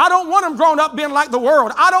 I don't want them growing up being like the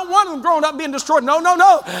world. I don't want them growing up being destroyed. No, no,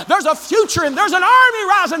 no. There's a future and there's an army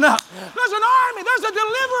rising up. There's an army. There's a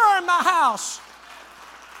deliverer in my house.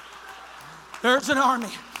 There's an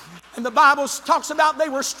army. And the Bible talks about they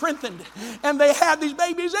were strengthened and they had these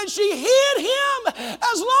babies, and she hid him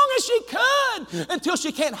as long as she could until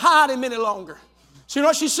she can't hide him any longer. So you know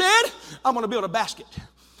what she said? I'm going to build a basket.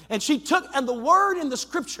 And she took, and the word in the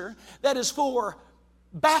scripture that is for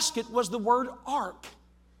basket was the word ark.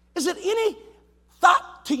 Is it any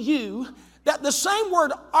thought to you that the same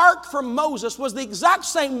word ark for Moses was the exact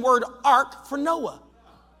same word ark for Noah?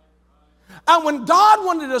 And when God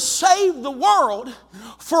wanted to save the world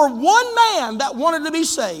for one man that wanted to be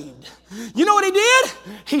saved, you know what he did?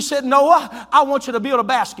 He said, Noah, I want you to build a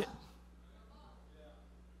basket.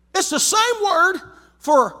 It's the same word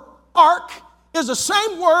for ark, is the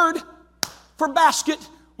same word for basket,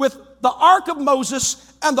 with the ark of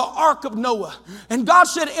Moses and the ark of Noah. And God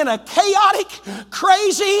said, in a chaotic,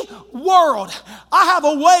 crazy world, I have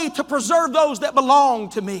a way to preserve those that belong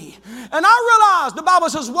to me. And I realize the Bible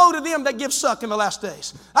says, woe to them that give suck in the last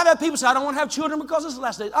days. I've had people say, I don't want to have children because it's the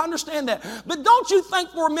last days. I understand that. But don't you think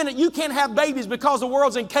for a minute you can't have babies because the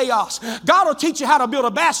world's in chaos. God will teach you how to build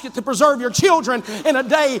a basket to preserve your children in a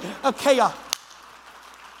day of chaos.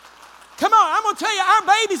 Come on, I'm going to tell you, our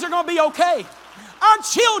babies are going to be okay. Our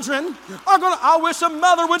children are going to, I wish a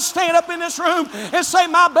mother would stand up in this room and say,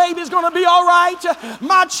 my baby's going to be all right.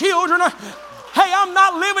 My children are, hey, I'm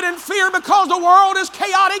not living in fear because the world is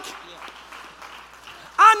chaotic.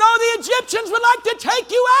 I know the Egyptians would like to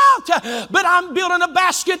take you out, but I'm building a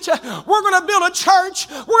basket. We're going to build a church.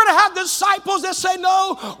 We're going to have disciples that say,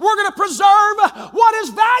 no, we're going to preserve what is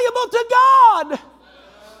valuable to God.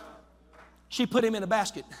 She put him in a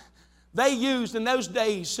basket. They used, in those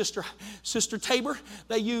days, Sister Tabor,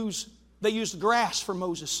 they used grass for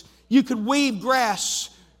Moses. You could weave grass,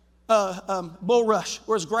 bulrush,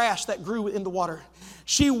 or it's grass that grew in the water.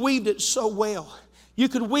 She weaved it so well. You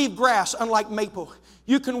could weave grass unlike maple.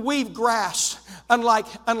 You can weave grass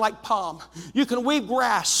unlike palm. You can weave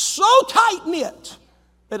grass so tight-knit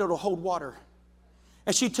that it'll hold water.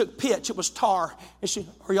 And she took pitch, it was tar. And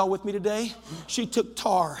are y'all with me today? She took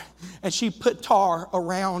tar and she put tar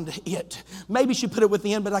around it. Maybe she put it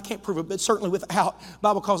within, but I can't prove it, but certainly without. The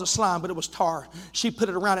Bible calls it slime, but it was tar. She put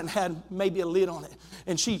it around it and had maybe a lid on it.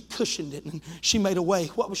 And she cushioned it and she made a way.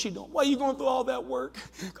 What was she doing? Why are you going through all that work?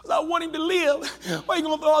 Because I want him to live. Why are you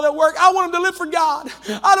going through all that work? I want him to live for God.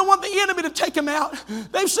 I don't want the enemy to take him out.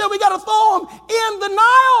 They've said we got to throw him in the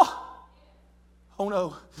Nile. Oh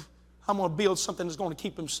no. I'm going to build something that's going to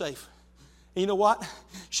keep him safe. And you know what?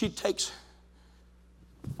 She takes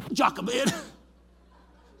Jochebed.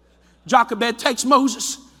 Jochebed takes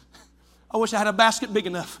Moses. I wish I had a basket big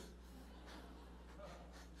enough.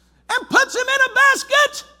 And puts him in a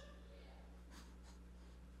basket.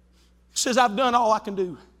 He says, I've done all I can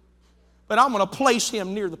do. But I'm going to place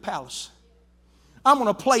him near the palace. I'm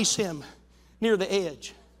going to place him near the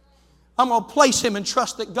edge. I'm going to place him and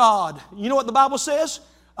trust that God. You know what the Bible says?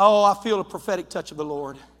 Oh, I feel a prophetic touch of the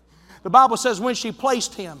Lord. The Bible says when she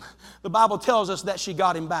placed him, the Bible tells us that she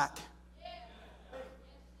got him back.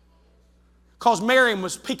 Because Miriam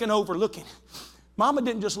was peeking over looking. Mama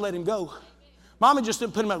didn't just let him go. Mama just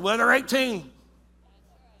didn't put him out. Well, they're 18.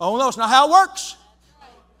 Oh, no, it's not how it works.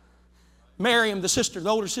 Miriam, the sister, the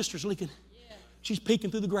older sister's leaking. She's peeking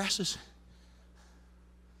through the grasses.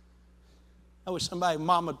 I wish somebody,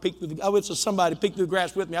 Mom would peek through the, I wish somebody peek through the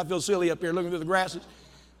grass with me. I feel silly up here looking through the grasses.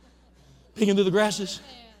 Peeking through the grasses.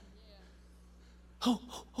 Oh,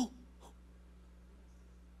 oh, oh.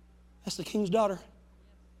 That's the king's daughter.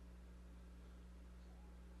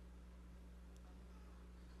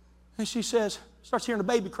 And she says, starts hearing the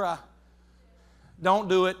baby cry. Don't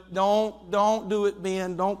do it. Don't do it,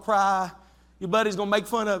 Ben. Don't cry. Your buddy's going to make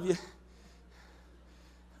fun of you.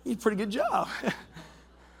 You did a pretty good job. Is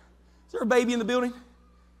there a baby in the building?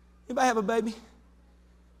 Anybody have a baby?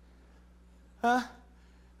 Huh?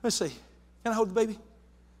 Let's see. Can I hold the baby?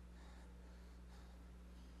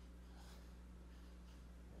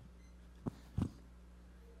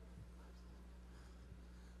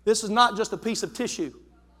 This is not just a piece of tissue.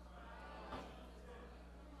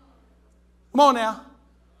 Come on now.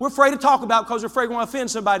 We're afraid to talk about it because we're afraid we're going to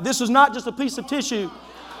offend somebody. This is not just a piece of tissue.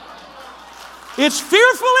 It's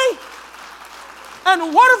fearfully and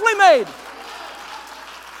wonderfully made.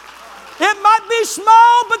 It might be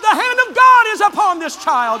small, but the hand of God is upon this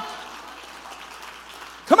child.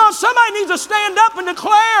 Come on, somebody needs to stand up and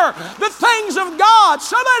declare the things of God.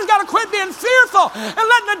 Somebody's got to quit being fearful and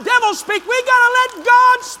letting the devil speak. We got to let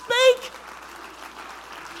God speak.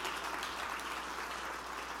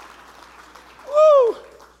 Woo!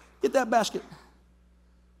 Get that basket.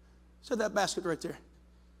 Set that basket right there.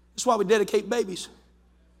 That's why we dedicate babies.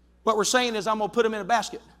 What we're saying is, I'm going to put them in a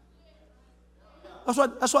basket.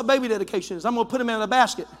 That's what baby dedication is. I'm going to put them in a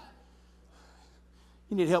basket.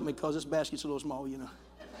 You need to help me because this basket's a little small, you know.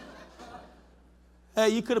 Hey,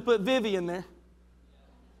 you could have put Vivi in there.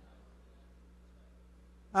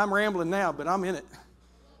 I'm rambling now, but I'm in it.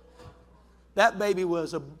 That baby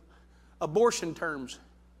was abortion terms.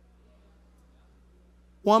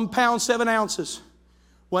 1 pound, 7 ounces.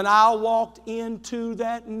 When I walked into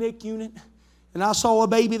that NIC unit and I saw a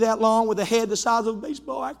baby that long with a head the size of a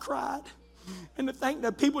baseball, I cried. And to think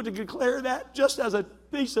that people to declare that just as a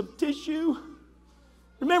piece of tissue.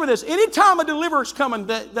 Remember this, anytime a deliverer's coming,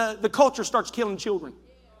 the culture starts killing children.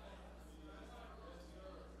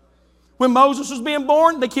 When Moses was being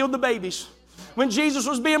born, they killed the babies. When Jesus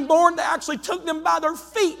was being born, they actually took them by their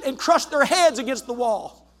feet and crushed their heads against the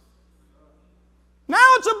wall. Now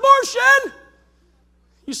it's abortion.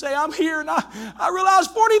 You say, I'm here, and I realize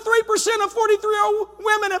 43% of 43-year-old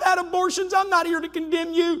women have had abortions. I'm not here to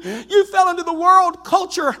condemn you. You fell into the world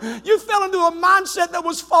culture. You fell into a mindset that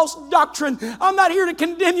was false doctrine. I'm not here to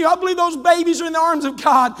condemn you. I believe those babies are in the arms of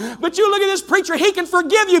God. But you look at this preacher, he can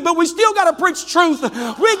forgive you, but we still got to preach truth.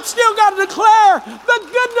 We still got to declare the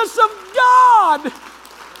goodness of God.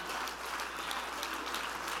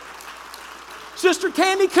 Sister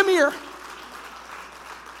Candy, come here.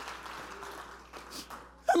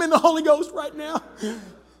 I'm in the Holy Ghost right now.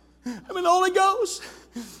 I'm in the Holy Ghost.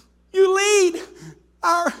 You lead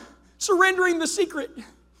our surrendering the secret.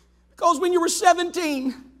 Because when you were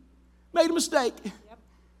 17, made a mistake.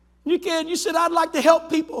 Yep. You said, I'd like to help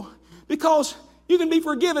people because you can be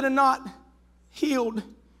forgiven and not healed.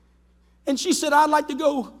 And she said, I'd like to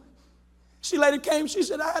go. She later came, she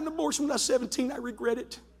said, I had an abortion when I was 17. I regret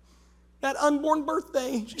it. That unborn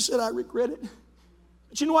birthday, she said, I regret it.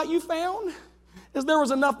 But you know what you found? Is there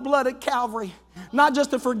was enough blood at Calvary, not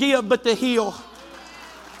just to forgive, but to heal.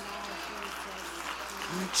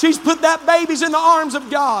 She's put that baby's in the arms of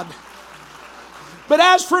God. But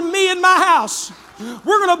as for me and my house,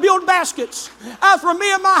 we're going to build baskets. As for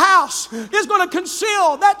me and my house, it's going to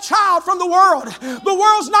conceal that child from the world. The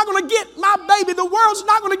world's not going to get my baby. The world's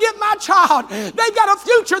not going to get my child. They've got a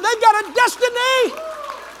future. They've got a destiny.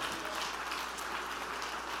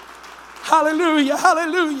 Hallelujah,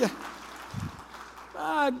 hallelujah.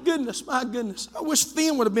 My goodness, my goodness. I wish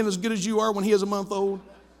Finn would have been as good as you are when he was a month old.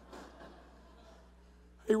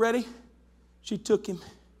 Are you ready? She took him.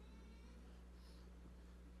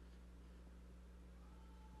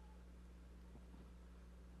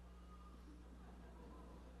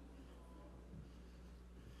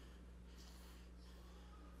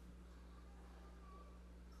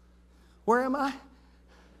 Where am I?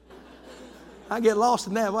 I get lost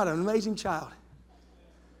in that. What an amazing child.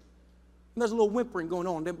 And there's a little whimpering going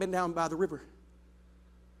on. They've been down by the river.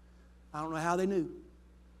 I don't know how they knew.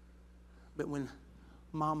 But when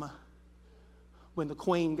the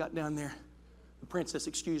queen got down there, the princess,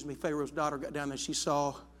 Pharaoh's daughter got down there, she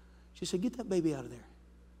said, get that baby out of there.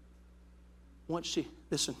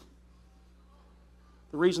 Listen,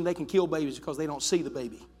 the reason they can kill babies is because they don't see the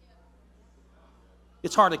baby.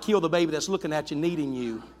 It's hard to kill the baby that's looking at you, needing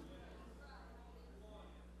you.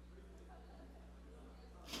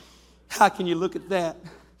 How can you look at that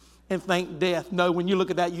and think death? No, when you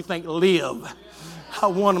look at that, you think live. I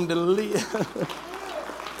want them to live.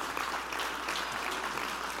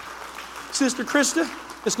 Sister Krista,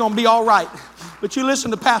 it's going to be all right. But you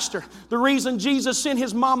listen to Pastor. The reason Jesus sent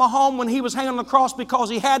his mama home when he was hanging on the cross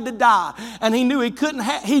because he had to die. And he knew he couldn't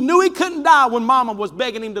die when mama was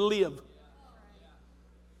begging him to live.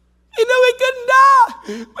 He knew he couldn't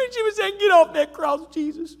die when she was saying, get off that cross,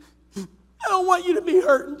 Jesus. I don't want you to be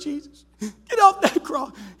hurting, Jesus. Get off that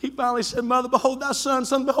cross. He finally said, Mother, behold thy son.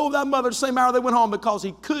 Son, behold thy mother. The same hour they went home because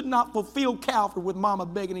he could not fulfill Calvary with mama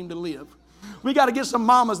begging him to live. We got to get some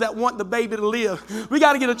mamas that want the baby to live. We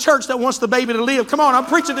got to get a church that wants the baby to live. Come on, I'm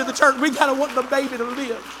preaching to the church. We got to want the baby to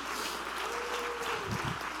live.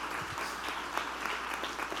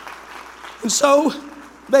 And so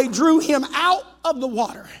they drew him out of the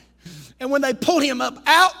water. And when they pulled him up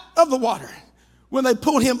out of the water, when they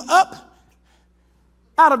pulled him up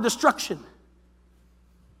out of destruction,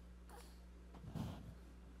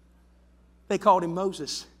 they called him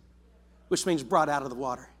Moses, which means brought out of the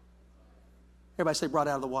water. Everybody say brought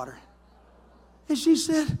out of the water. And she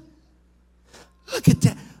said, look at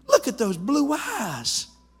that. Look at those blue eyes.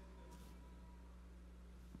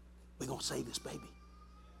 We're going to save this baby.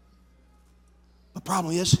 The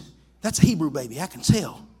problem is, that's a Hebrew baby. I can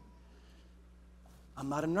tell. I'm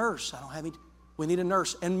not a nurse. I don't have any. We need a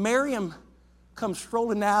nurse. And Miriam comes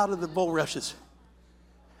strolling out of the bulrushes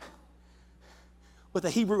with a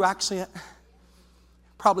Hebrew accent.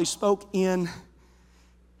 Probably spoke in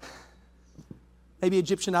maybe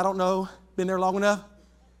Egyptian, I don't know, been there long enough.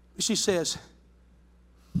 But she says,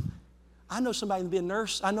 I know somebody to be a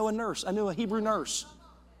nurse. I know a nurse. I know a Hebrew nurse.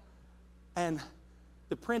 And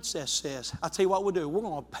the princess says, I'll tell you what we'll do. We're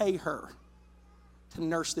going to pay her to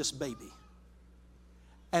nurse this baby.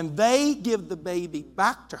 And they give the baby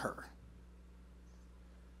back to her.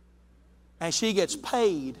 And she gets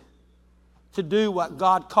paid to do what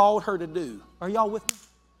God called her to do. Are y'all with me?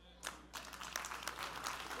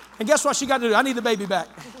 And guess what she got to do? I need the baby back.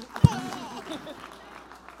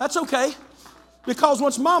 That's okay. Because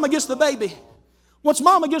once mama gets the baby,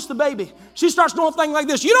 she starts doing things like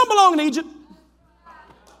this. You don't belong in Egypt.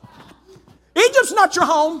 Egypt's not your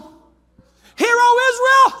home. Hear,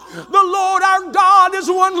 O Israel, the Lord our God is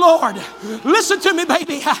one Lord. Listen to me,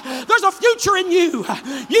 baby. There's a future in you. You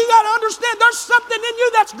got to understand there's something in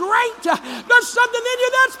you that's great. There's something in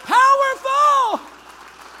you that's powerful.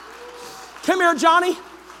 Come here, Johnny.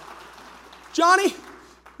 Johnny,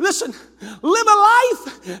 listen. Live a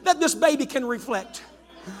life that this baby can reflect.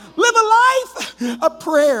 Live a life of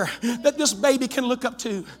prayer that this baby can look up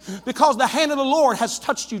to, because the hand of the Lord has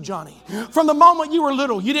touched you, Johnny. From the moment you were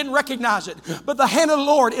little, you didn't recognize it, but the hand of the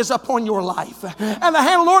Lord is upon your life. And the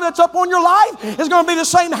hand of the Lord that's upon your life is going to be the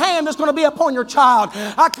same hand that's going to be upon your child.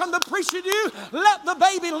 I come to preach to you, let the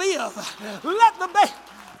baby live. Let the baby...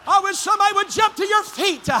 I wish somebody would jump to your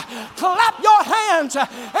feet, clap your hands,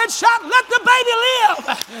 and shout, let the baby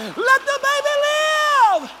live. Let the baby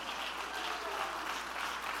live.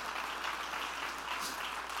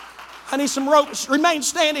 I need some ropes. Remain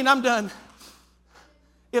standing. I'm done.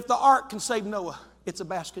 If the ark can save Noah, it's a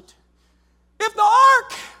basket. If the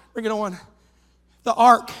ark, bring it on. The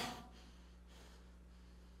ark.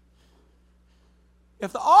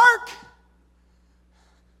 If the ark,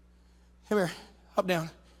 come here, up, down.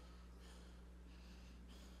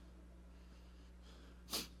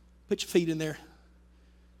 Put your feet in there.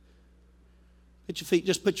 Put your feet,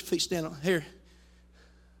 just put your feet, stand on here.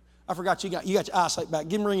 I forgot you got your eyesight back.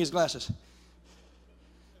 Give him ring his glasses.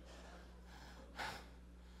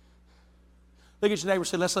 Look at your neighbor and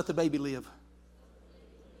say, let's let the baby live.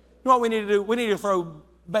 You know what we need to do? We need to throw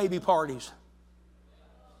baby parties.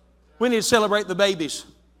 We need to celebrate the babies.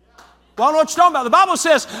 Well, I don't know what you're talking about. The Bible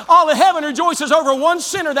says all of heaven rejoices over one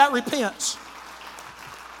sinner that repents.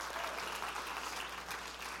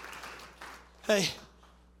 Hey.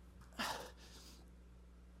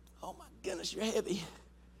 Oh my goodness, you're heavy.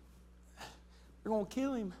 They're going to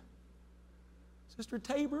kill him. Sister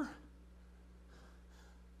Tabor,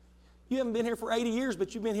 you haven't been here for 80 years,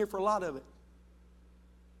 but you've been here for a lot of it.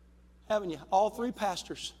 Haven't you? All three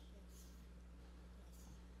pastors.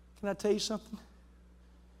 Can I tell you something?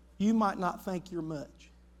 You might not think you're much,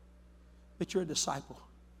 but you're a disciple.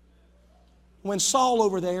 When Saul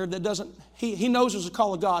over there, that doesn't, he knows there's a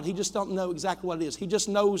call of God. He just don't know exactly what it is. He just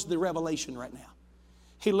knows the revelation right now.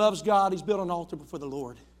 He loves God. He's built an altar before the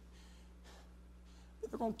Lord.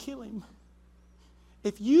 They're going to kill him.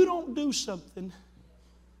 If you don't do something,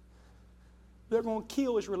 they're going to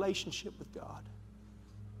kill his relationship with God.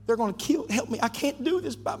 They're going to kill, help me, I can't do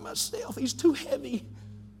this by myself. He's too heavy.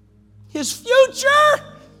 His future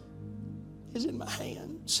is in my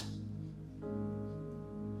hands.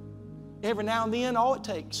 Every now and then, all it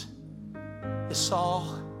takes is,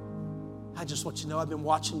 Saul, I just want you to know I've been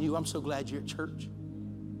watching you. I'm so glad you're at church.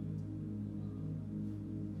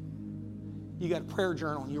 You got a prayer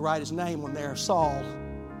journal, and you write his name on there, Saul,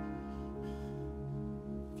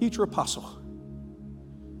 future apostle.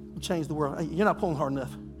 Will change the world. Hey, you're not pulling hard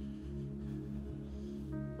enough.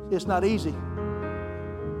 It's not easy.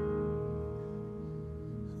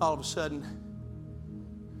 All of a sudden,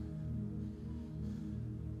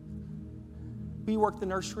 will you work the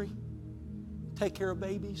nursery? Take care of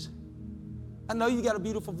babies? I know you got a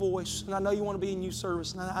beautiful voice, and I know you want to be in youth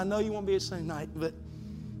service, and I know you want to be at Sunday night, but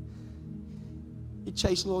you're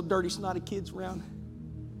chasing little dirty, snotty kids around.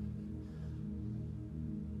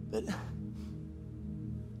 But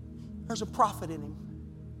there's a prophet in him.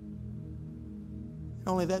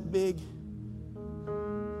 Only that big.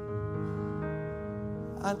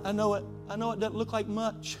 I know it doesn't look like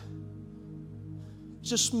much. It's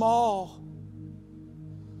just small.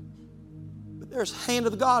 But there's hand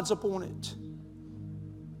of the gods upon it.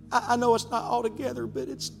 I know it's not all together, but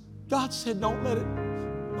God said don't let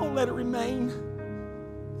it remain.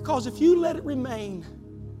 Because if you let it remain,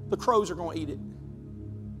 the crows are going to eat it.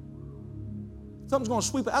 Something's going to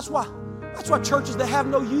sweep it. That's why churches that have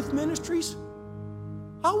no youth ministries,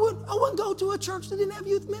 I wouldn't go to a church that didn't have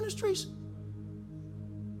youth ministries.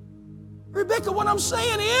 Rebecca, what I'm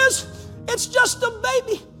saying is, it's just a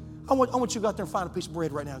baby. I want you to go out there and find a piece of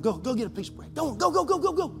bread right now. Go get a piece of bread. Go.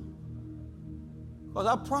 Because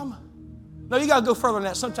I promise. No, you got to go further than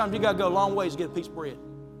that. Sometimes you got to go a long ways to get a piece of bread.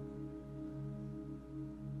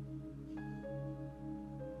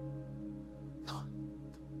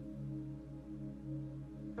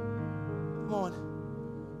 Come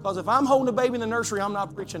on. Because if I'm holding a baby in the nursery, I'm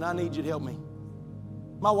not preaching. I need you to help me.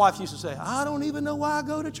 My wife used to say, I don't even know why I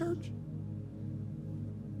go to church.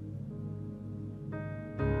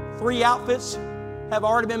 3 outfits have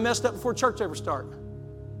already been messed up before church ever started.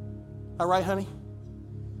 All right, honey?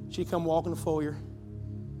 She come walk in the foyer.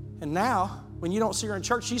 And now, when you don't see her in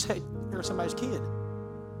church, she's taking care of somebody's kid.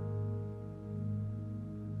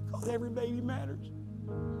 Because every baby matters.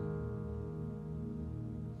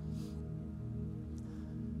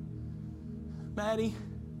 Maddie,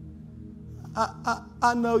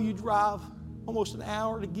 I know you drive almost an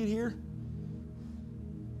hour to get here.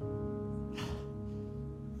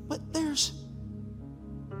 But there's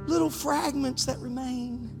little fragments that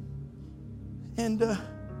remain. And,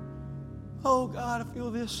 oh God, I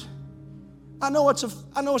feel this. I know it's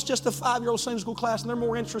just a 5-year-old Sunday school class, and they're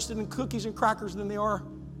more interested in cookies and crackers than they are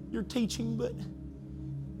your teaching, but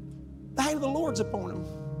the hand of the Lord's upon them.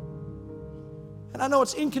 And I know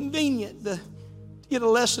it's inconvenient to get a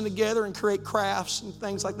lesson together and create crafts and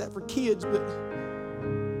things like that for kids, but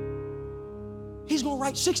he's going to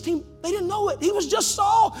write 16. They didn't know it. He was just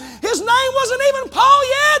Saul. His name wasn't even Paul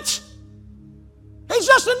yet. He's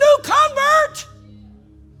just a new convert.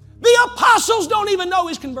 The apostles don't even know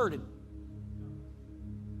he's converted.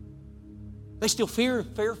 They still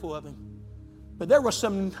fearful of him. But there was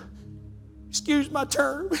some, excuse my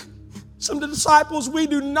term, some of the disciples, we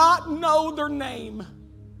do not know their name.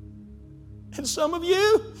 And some of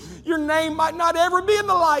you, your name might not ever be in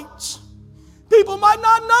the lights. People might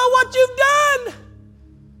not know what you've done.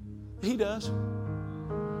 He does.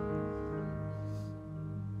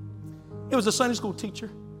 It was a Sunday school teacher.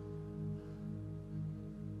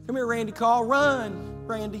 Come here, Randy Call. Run,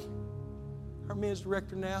 Randy. Our men's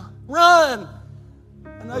director now. Run!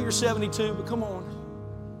 I know you're 72, but come on.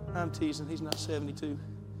 I'm teasing. He's not 72.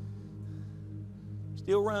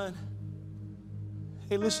 Still run.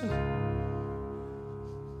 Hey, listen.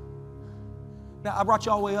 Now, I brought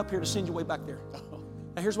you all the way up here to send you way back there.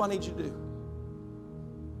 Now, here's what I need you to do.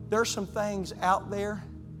 There's some things out there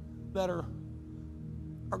that are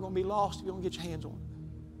going to be lost if you don't get your hands on it.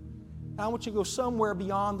 Now, I want you to go somewhere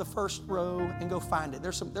beyond the first row and go find it.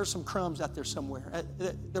 There's some crumbs out there somewhere.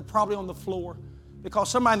 They're probably on the floor because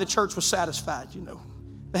somebody in the church was satisfied, you know.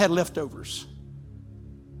 They had leftovers.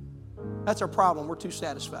 That's our problem. We're too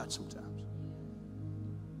satisfied sometimes.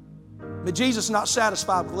 But Jesus is not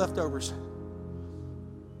satisfied with leftovers.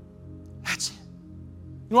 That's it.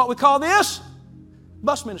 You know what we call this?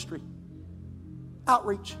 Bus ministry.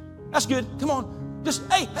 Outreach. That's good. Come on. Just,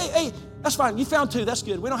 hey, that's fine. You found 2. That's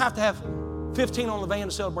good. We don't have to have 15 on the van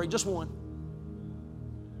to celebrate. Just 1.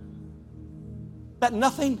 That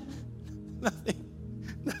nothing.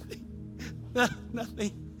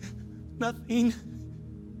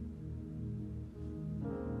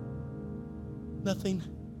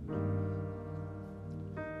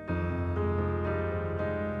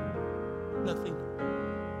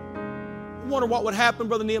 wonder what would happen,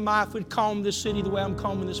 Brother Nehemiah, if we'd calm this city the way I'm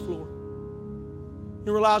calming this floor.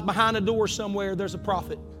 You realize behind a door somewhere there's a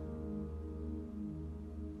prophet.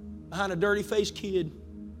 Behind a dirty-faced kid,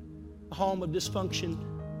 a home of dysfunction,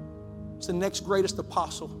 it's the next greatest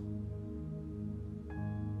apostle.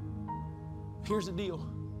 Here's the deal.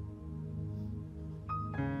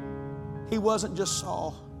 He wasn't just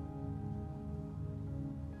Saul.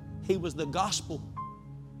 He was the gospel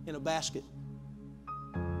in a basket.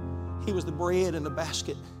 He was the bread in a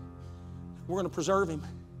basket. We're going to preserve him.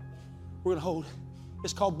 We're going to hold.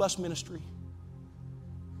 It's called bus ministry.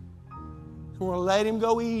 We're going to let him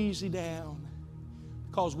go easy down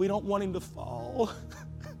because we don't want him to fall.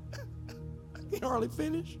 I can hardly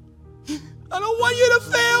finish. I don't want you to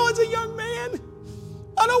fail as a young man.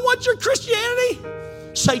 I don't want your Christianity.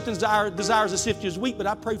 Satan desires to sift you as wheat, but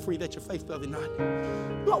I pray for you that your faith fail thee not.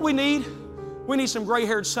 You know what we need? We need some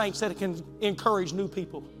gray-haired saints that can encourage new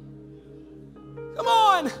people. Come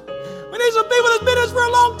on. We need some people that's been in this for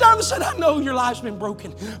a long time that said, I know your life's been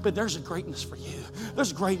broken, but there's a greatness for you.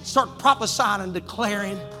 There's great. Start prophesying and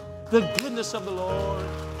declaring the goodness of the Lord.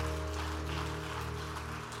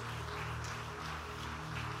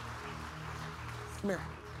 Come here.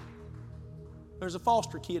 There's a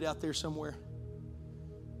foster kid out there somewhere.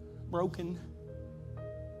 Broken.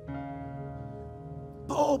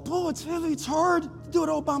 Oh, it's heavy. It's hard to do it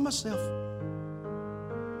all by myself.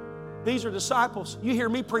 These are disciples. You hear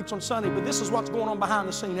me preach on Sunday, but this is what's going on behind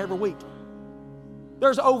the scene every week.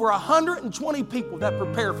 There's over 120 people that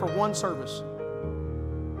prepare for one service.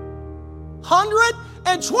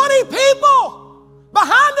 120 people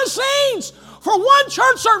behind the scenes for one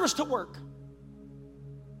church service to work.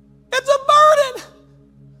 It's a burden.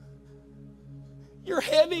 You're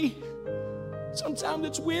heavy. Sometimes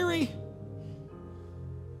it's weary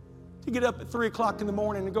to get up at 3 o'clock in the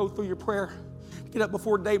morning and go through your prayer. Get up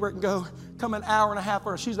before daybreak and go. Come an hour and a half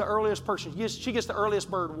early. She's the earliest person. She gets the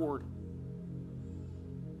earliest bird award.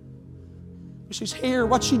 She's here.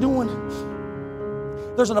 What's she doing?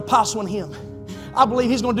 There's an apostle in him. I believe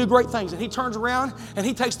he's going to do great things. And he turns around and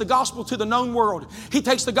he takes the gospel to the known world. He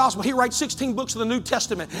takes the gospel. He writes 16 books of the New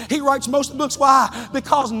Testament. He writes most of the books. Why?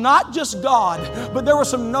 Because not just God, but there were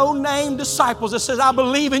some no-name disciples that says, I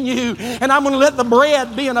believe in you, and I'm going to let the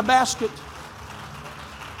bread be in a basket.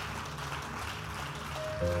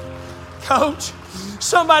 Coach,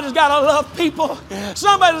 somebody's got to love people.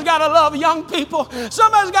 Somebody's got to love young people.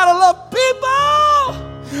 Somebody's got to love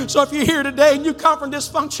people. So if you're here today and you come from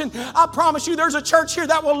dysfunction, I promise you there's a church here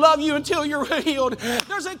that will love you until you're healed. Come on,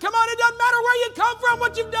 it doesn't matter where you come from,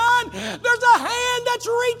 what you've done. There's a hand that's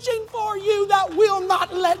reaching for you that will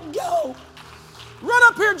not let go. Run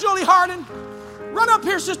up here, Julie Hardin. Run up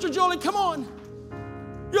here, Sister Julie. Come on.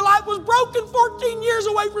 Your life was broken 14 years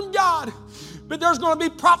away from God. But there's going to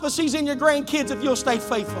be prophecies in your grandkids if you'll stay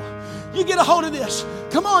faithful. You get a hold of this.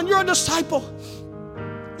 Come on, you're a disciple.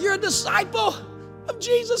 You're a disciple of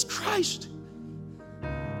Jesus Christ.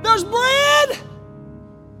 There's bread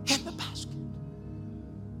in the basket.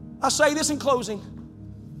 I say this in closing.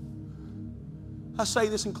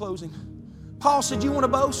 Paul said, you want to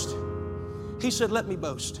boast? He said, let me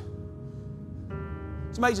boast.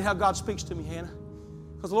 It's amazing how God speaks to me, Hannah,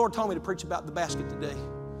 because the Lord told me to preach about the basket today.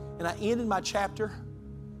 And I ended my chapter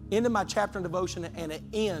in devotion, and it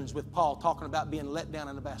ends with Paul talking about being let down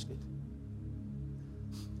in a basket.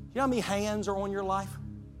 You know how many hands are on your life?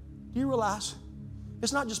 Do you realize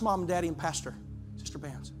it's not just mom and daddy and pastor, Sister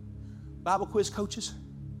Bounds, Bible quiz coaches,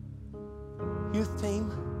 youth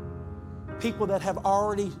team, people that have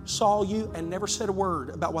already saw you and never said a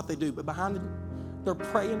word about what they do, but behind it, they're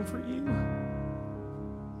praying for you.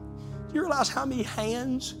 Do you realize how many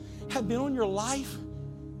hands have been on your life?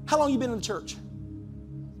 How long have you been in the church?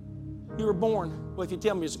 You were born. Well, if you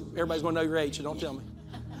tell me, everybody's going to know your age, so don't tell me.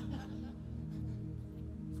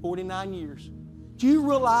 49 years. Do you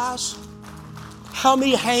realize how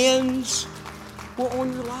many hands were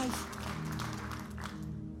on your life?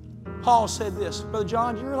 Paul said this. Brother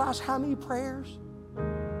John, do you realize how many prayers?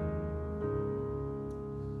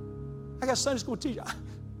 I got Sunday school teachers.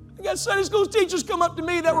 I got Sunday school teachers come up to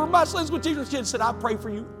me that were my Sunday school teachers' kids and said, I pray for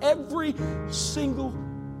you every single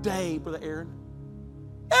day, Brother Aaron.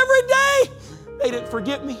 Every day. They didn't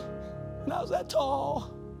forget me. And I was that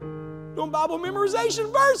tall. Doing Bible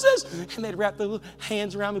memorization verses. And they'd wrap their little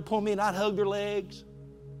hands around me, pull me, and I'd hug their legs.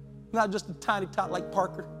 Not just a tiny tot like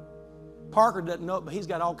Parker. Parker doesn't know it, but he's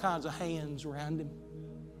got all kinds of hands around him.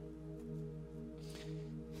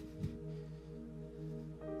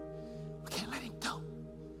 We can't let him go.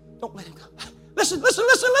 Don't let him go. Listen.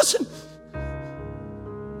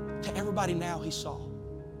 To everybody now, he's Saul.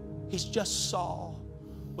 He's just Saul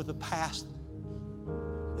with a past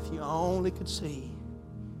If you only could see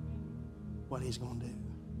what He's going to do.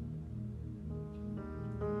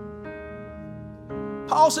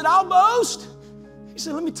 Paul said, I'll boast. He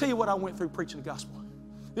said, let me tell you what I went through preaching the gospel.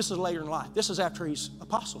 This is later in life. This is after he's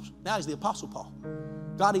apostles. Now he's the Apostle Paul.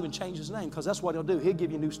 God even changed his name because that's what He'll do. He'll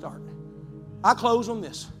give you a new start. I close on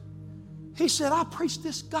this. He said, I preached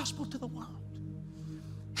this gospel to the world.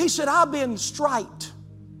 He said, I've been striped.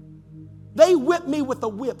 They whipped me with a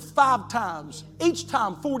whip 5 times. Each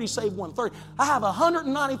time 40 save 1, 30. I have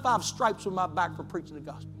 195 stripes on my back for preaching the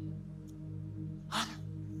gospel.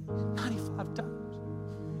 195 times.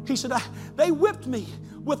 He said, they whipped me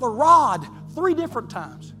with a rod 3 different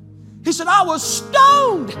times. He said, I was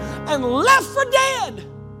stoned and left for dead.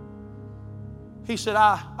 He said,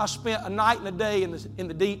 I spent a night and a day in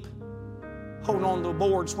the deep, holding on to a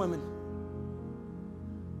board, swimming.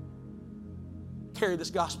 Carry this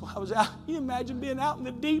gospel. I was out. Can you imagine being out in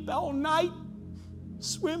the deep all night,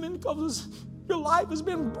 swimming because your life has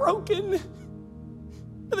been broken?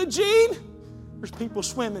 Brother Gene, there's people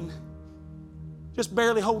swimming, just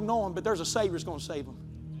barely holding on, but there's a Savior's going to save them.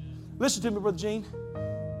 Listen to me, Brother Gene.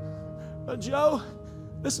 Joe,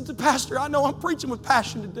 listen to Pastor. I know I'm preaching with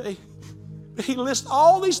passion today, but he lists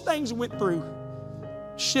all these things he went through.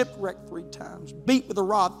 Shipwrecked 3 times, beat with a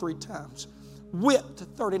rod 3 times, whipped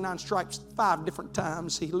 39 stripes 5 different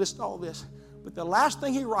times. He lists all this. But the last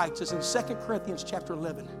thing he writes is in 2 Corinthians chapter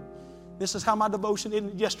 11. This is how my devotion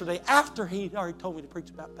ended yesterday after he'd already told me to preach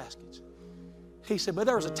about baskets. He said, but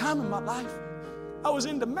there was a time in my life I was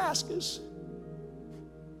in Damascus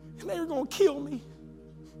and they were going to kill me.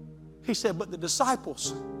 He said, but the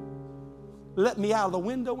disciples let me out of the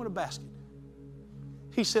window in a basket.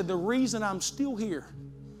 He said, the reason I'm still here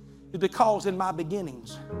is because in my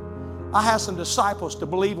beginnings, I had some disciples to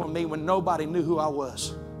believe on me when nobody knew who I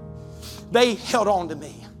was. They held on to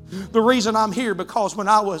me. The reason I'm here because when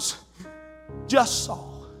I was just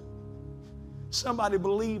Saul, somebody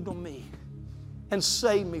believed on me and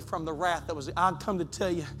saved me from the wrath that was. I've come to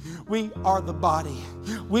tell you, we are the body.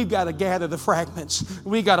 We've got to gather the fragments.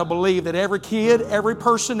 We've got to believe that every kid, every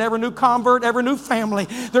person, every new convert, every new family,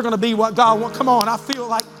 they're going to be what God wants. Come on, I feel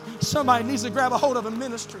like somebody needs to grab a hold of a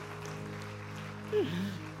ministry.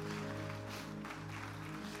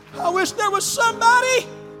 I wish there was somebody.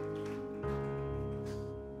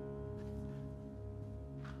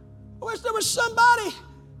 I wish there was somebody.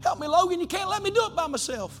 Help me, Logan. You can't let me do it by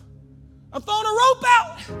myself. I'm throwing a rope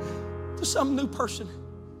out to some new person.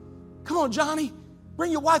 Come on, Johnny. Bring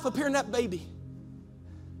your wife up here and that baby.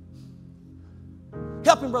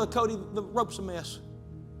 Help him, Brother Cody. The rope's a mess.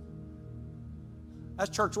 That's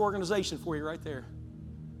church organization for you right there.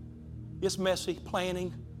 It's messy,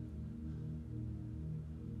 planning.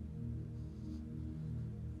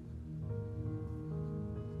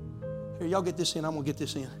 Here, y'all get this in. I'm going to get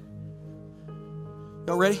this in.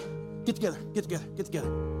 Y'all ready? Get together, get together, get together.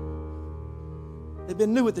 They've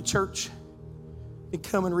been new at the church. Been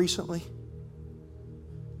coming recently.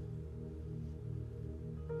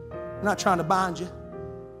 We're not trying to bind you.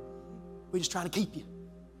 We're just trying to keep you.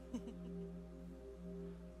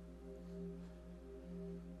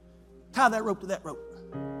 Tie that rope to that rope.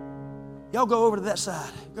 Y'all go over to that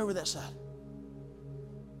side. Go over to that side.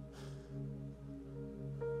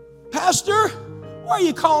 Pastor, why are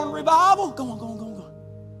you calling revival? Go on, go on, go on, go on.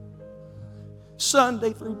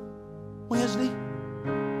 Sunday through Wednesday.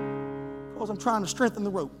 Because I'm trying to strengthen the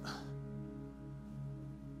rope.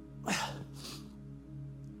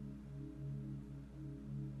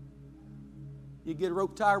 You get a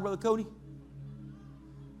rope tied, Brother Cody?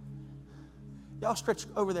 Y'all stretch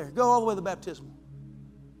over there. Go all the way to the baptismal.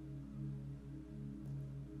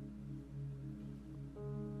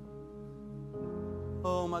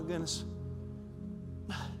 Oh, my goodness.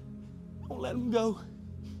 Don't let them go.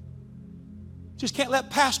 Just can't let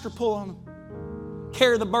Pastor pull on them.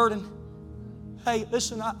 Carry the burden. Hey,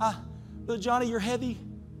 listen, Brother Johnny, you're heavy.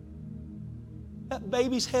 That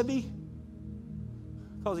baby's heavy.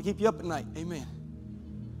 Because they keep you up at night. Amen.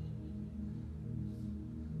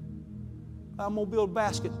 I'm going to build a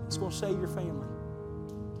basket that's going to save your family.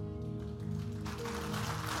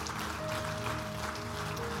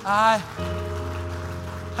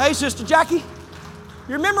 Hey, Sister Jackie,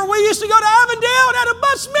 you remember we used to go to Avondale and had a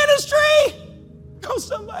bus ministry? Because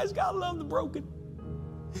somebody's got to love the broken.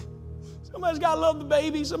 Somebody's got to love the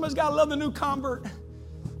baby. Somebody's got to love the new convert.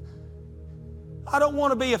 I don't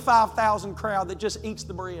want to be a 5,000 crowd that just eats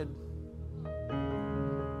the bread.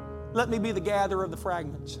 Let me be the gatherer of the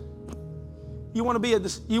fragments. You want to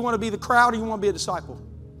be the crowd, or you want to be a disciple?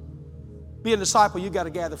 Be a disciple, you got to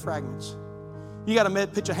gather fragments. You got to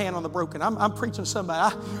put your hand on the broken. I'm preaching to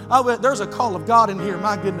somebody. There's a call of God in here.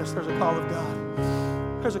 My goodness, there's a call of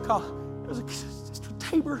God. There's a call.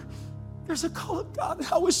 Tabor, there's a call of God.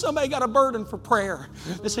 I wish somebody got a burden for prayer.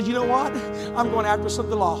 They said, you know what? I'm going after some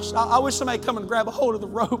of the lost. I wish somebody come and grab a hold of the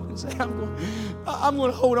rope and say, I'm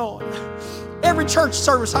going to hold on. Every church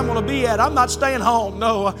service I'm going to be at, I'm not staying home.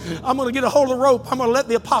 No, I'm going to get a hold of the rope. I'm going to let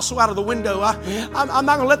the apostle out of the window. I'm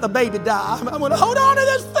not going to let the baby die. I'm going to hold on to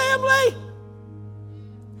this family.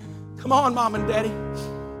 Come on, Mom and Daddy.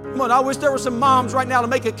 Come on, I wish there were some moms right now to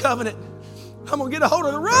make a covenant. I'm going to get a hold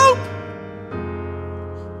of the rope.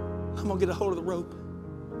 I'm going to get a hold of the rope.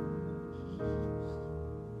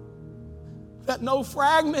 That no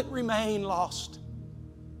fragment remain lost.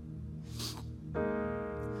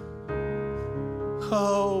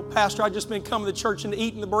 Oh, Pastor, I've just been coming to church and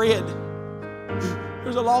eating the bread.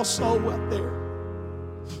 There's a lost soul out there.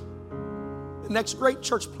 The next great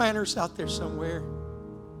church planter's out there somewhere.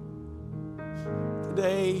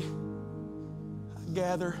 Today, I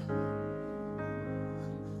gather.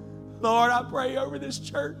 Lord, I pray over this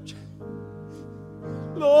church.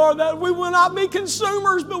 Lord, that we will not be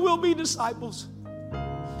consumers, but we'll be disciples.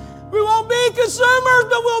 We won't be consumers,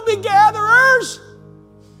 but we'll be gatherers.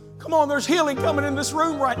 Come on, there's healing coming in this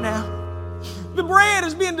room right now. The bread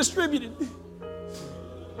is being distributed.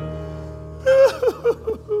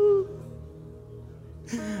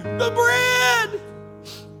 The bread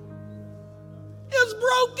is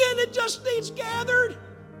broken. It just needs gathered.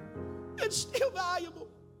 It's still valuable.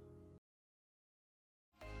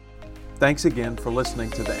 Thanks again for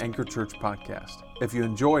listening to the Anchor Church podcast. If you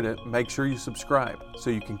enjoyed it, make sure you subscribe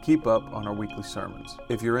so you can keep up on our weekly sermons.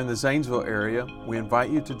 If you're in the Zanesville area, we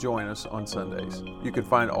invite you to join us on Sundays. You can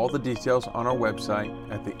find all the details on our website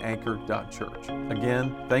at theanchor.church.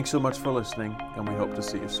 Again, thanks so much for listening, and we hope to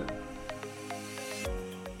see you soon.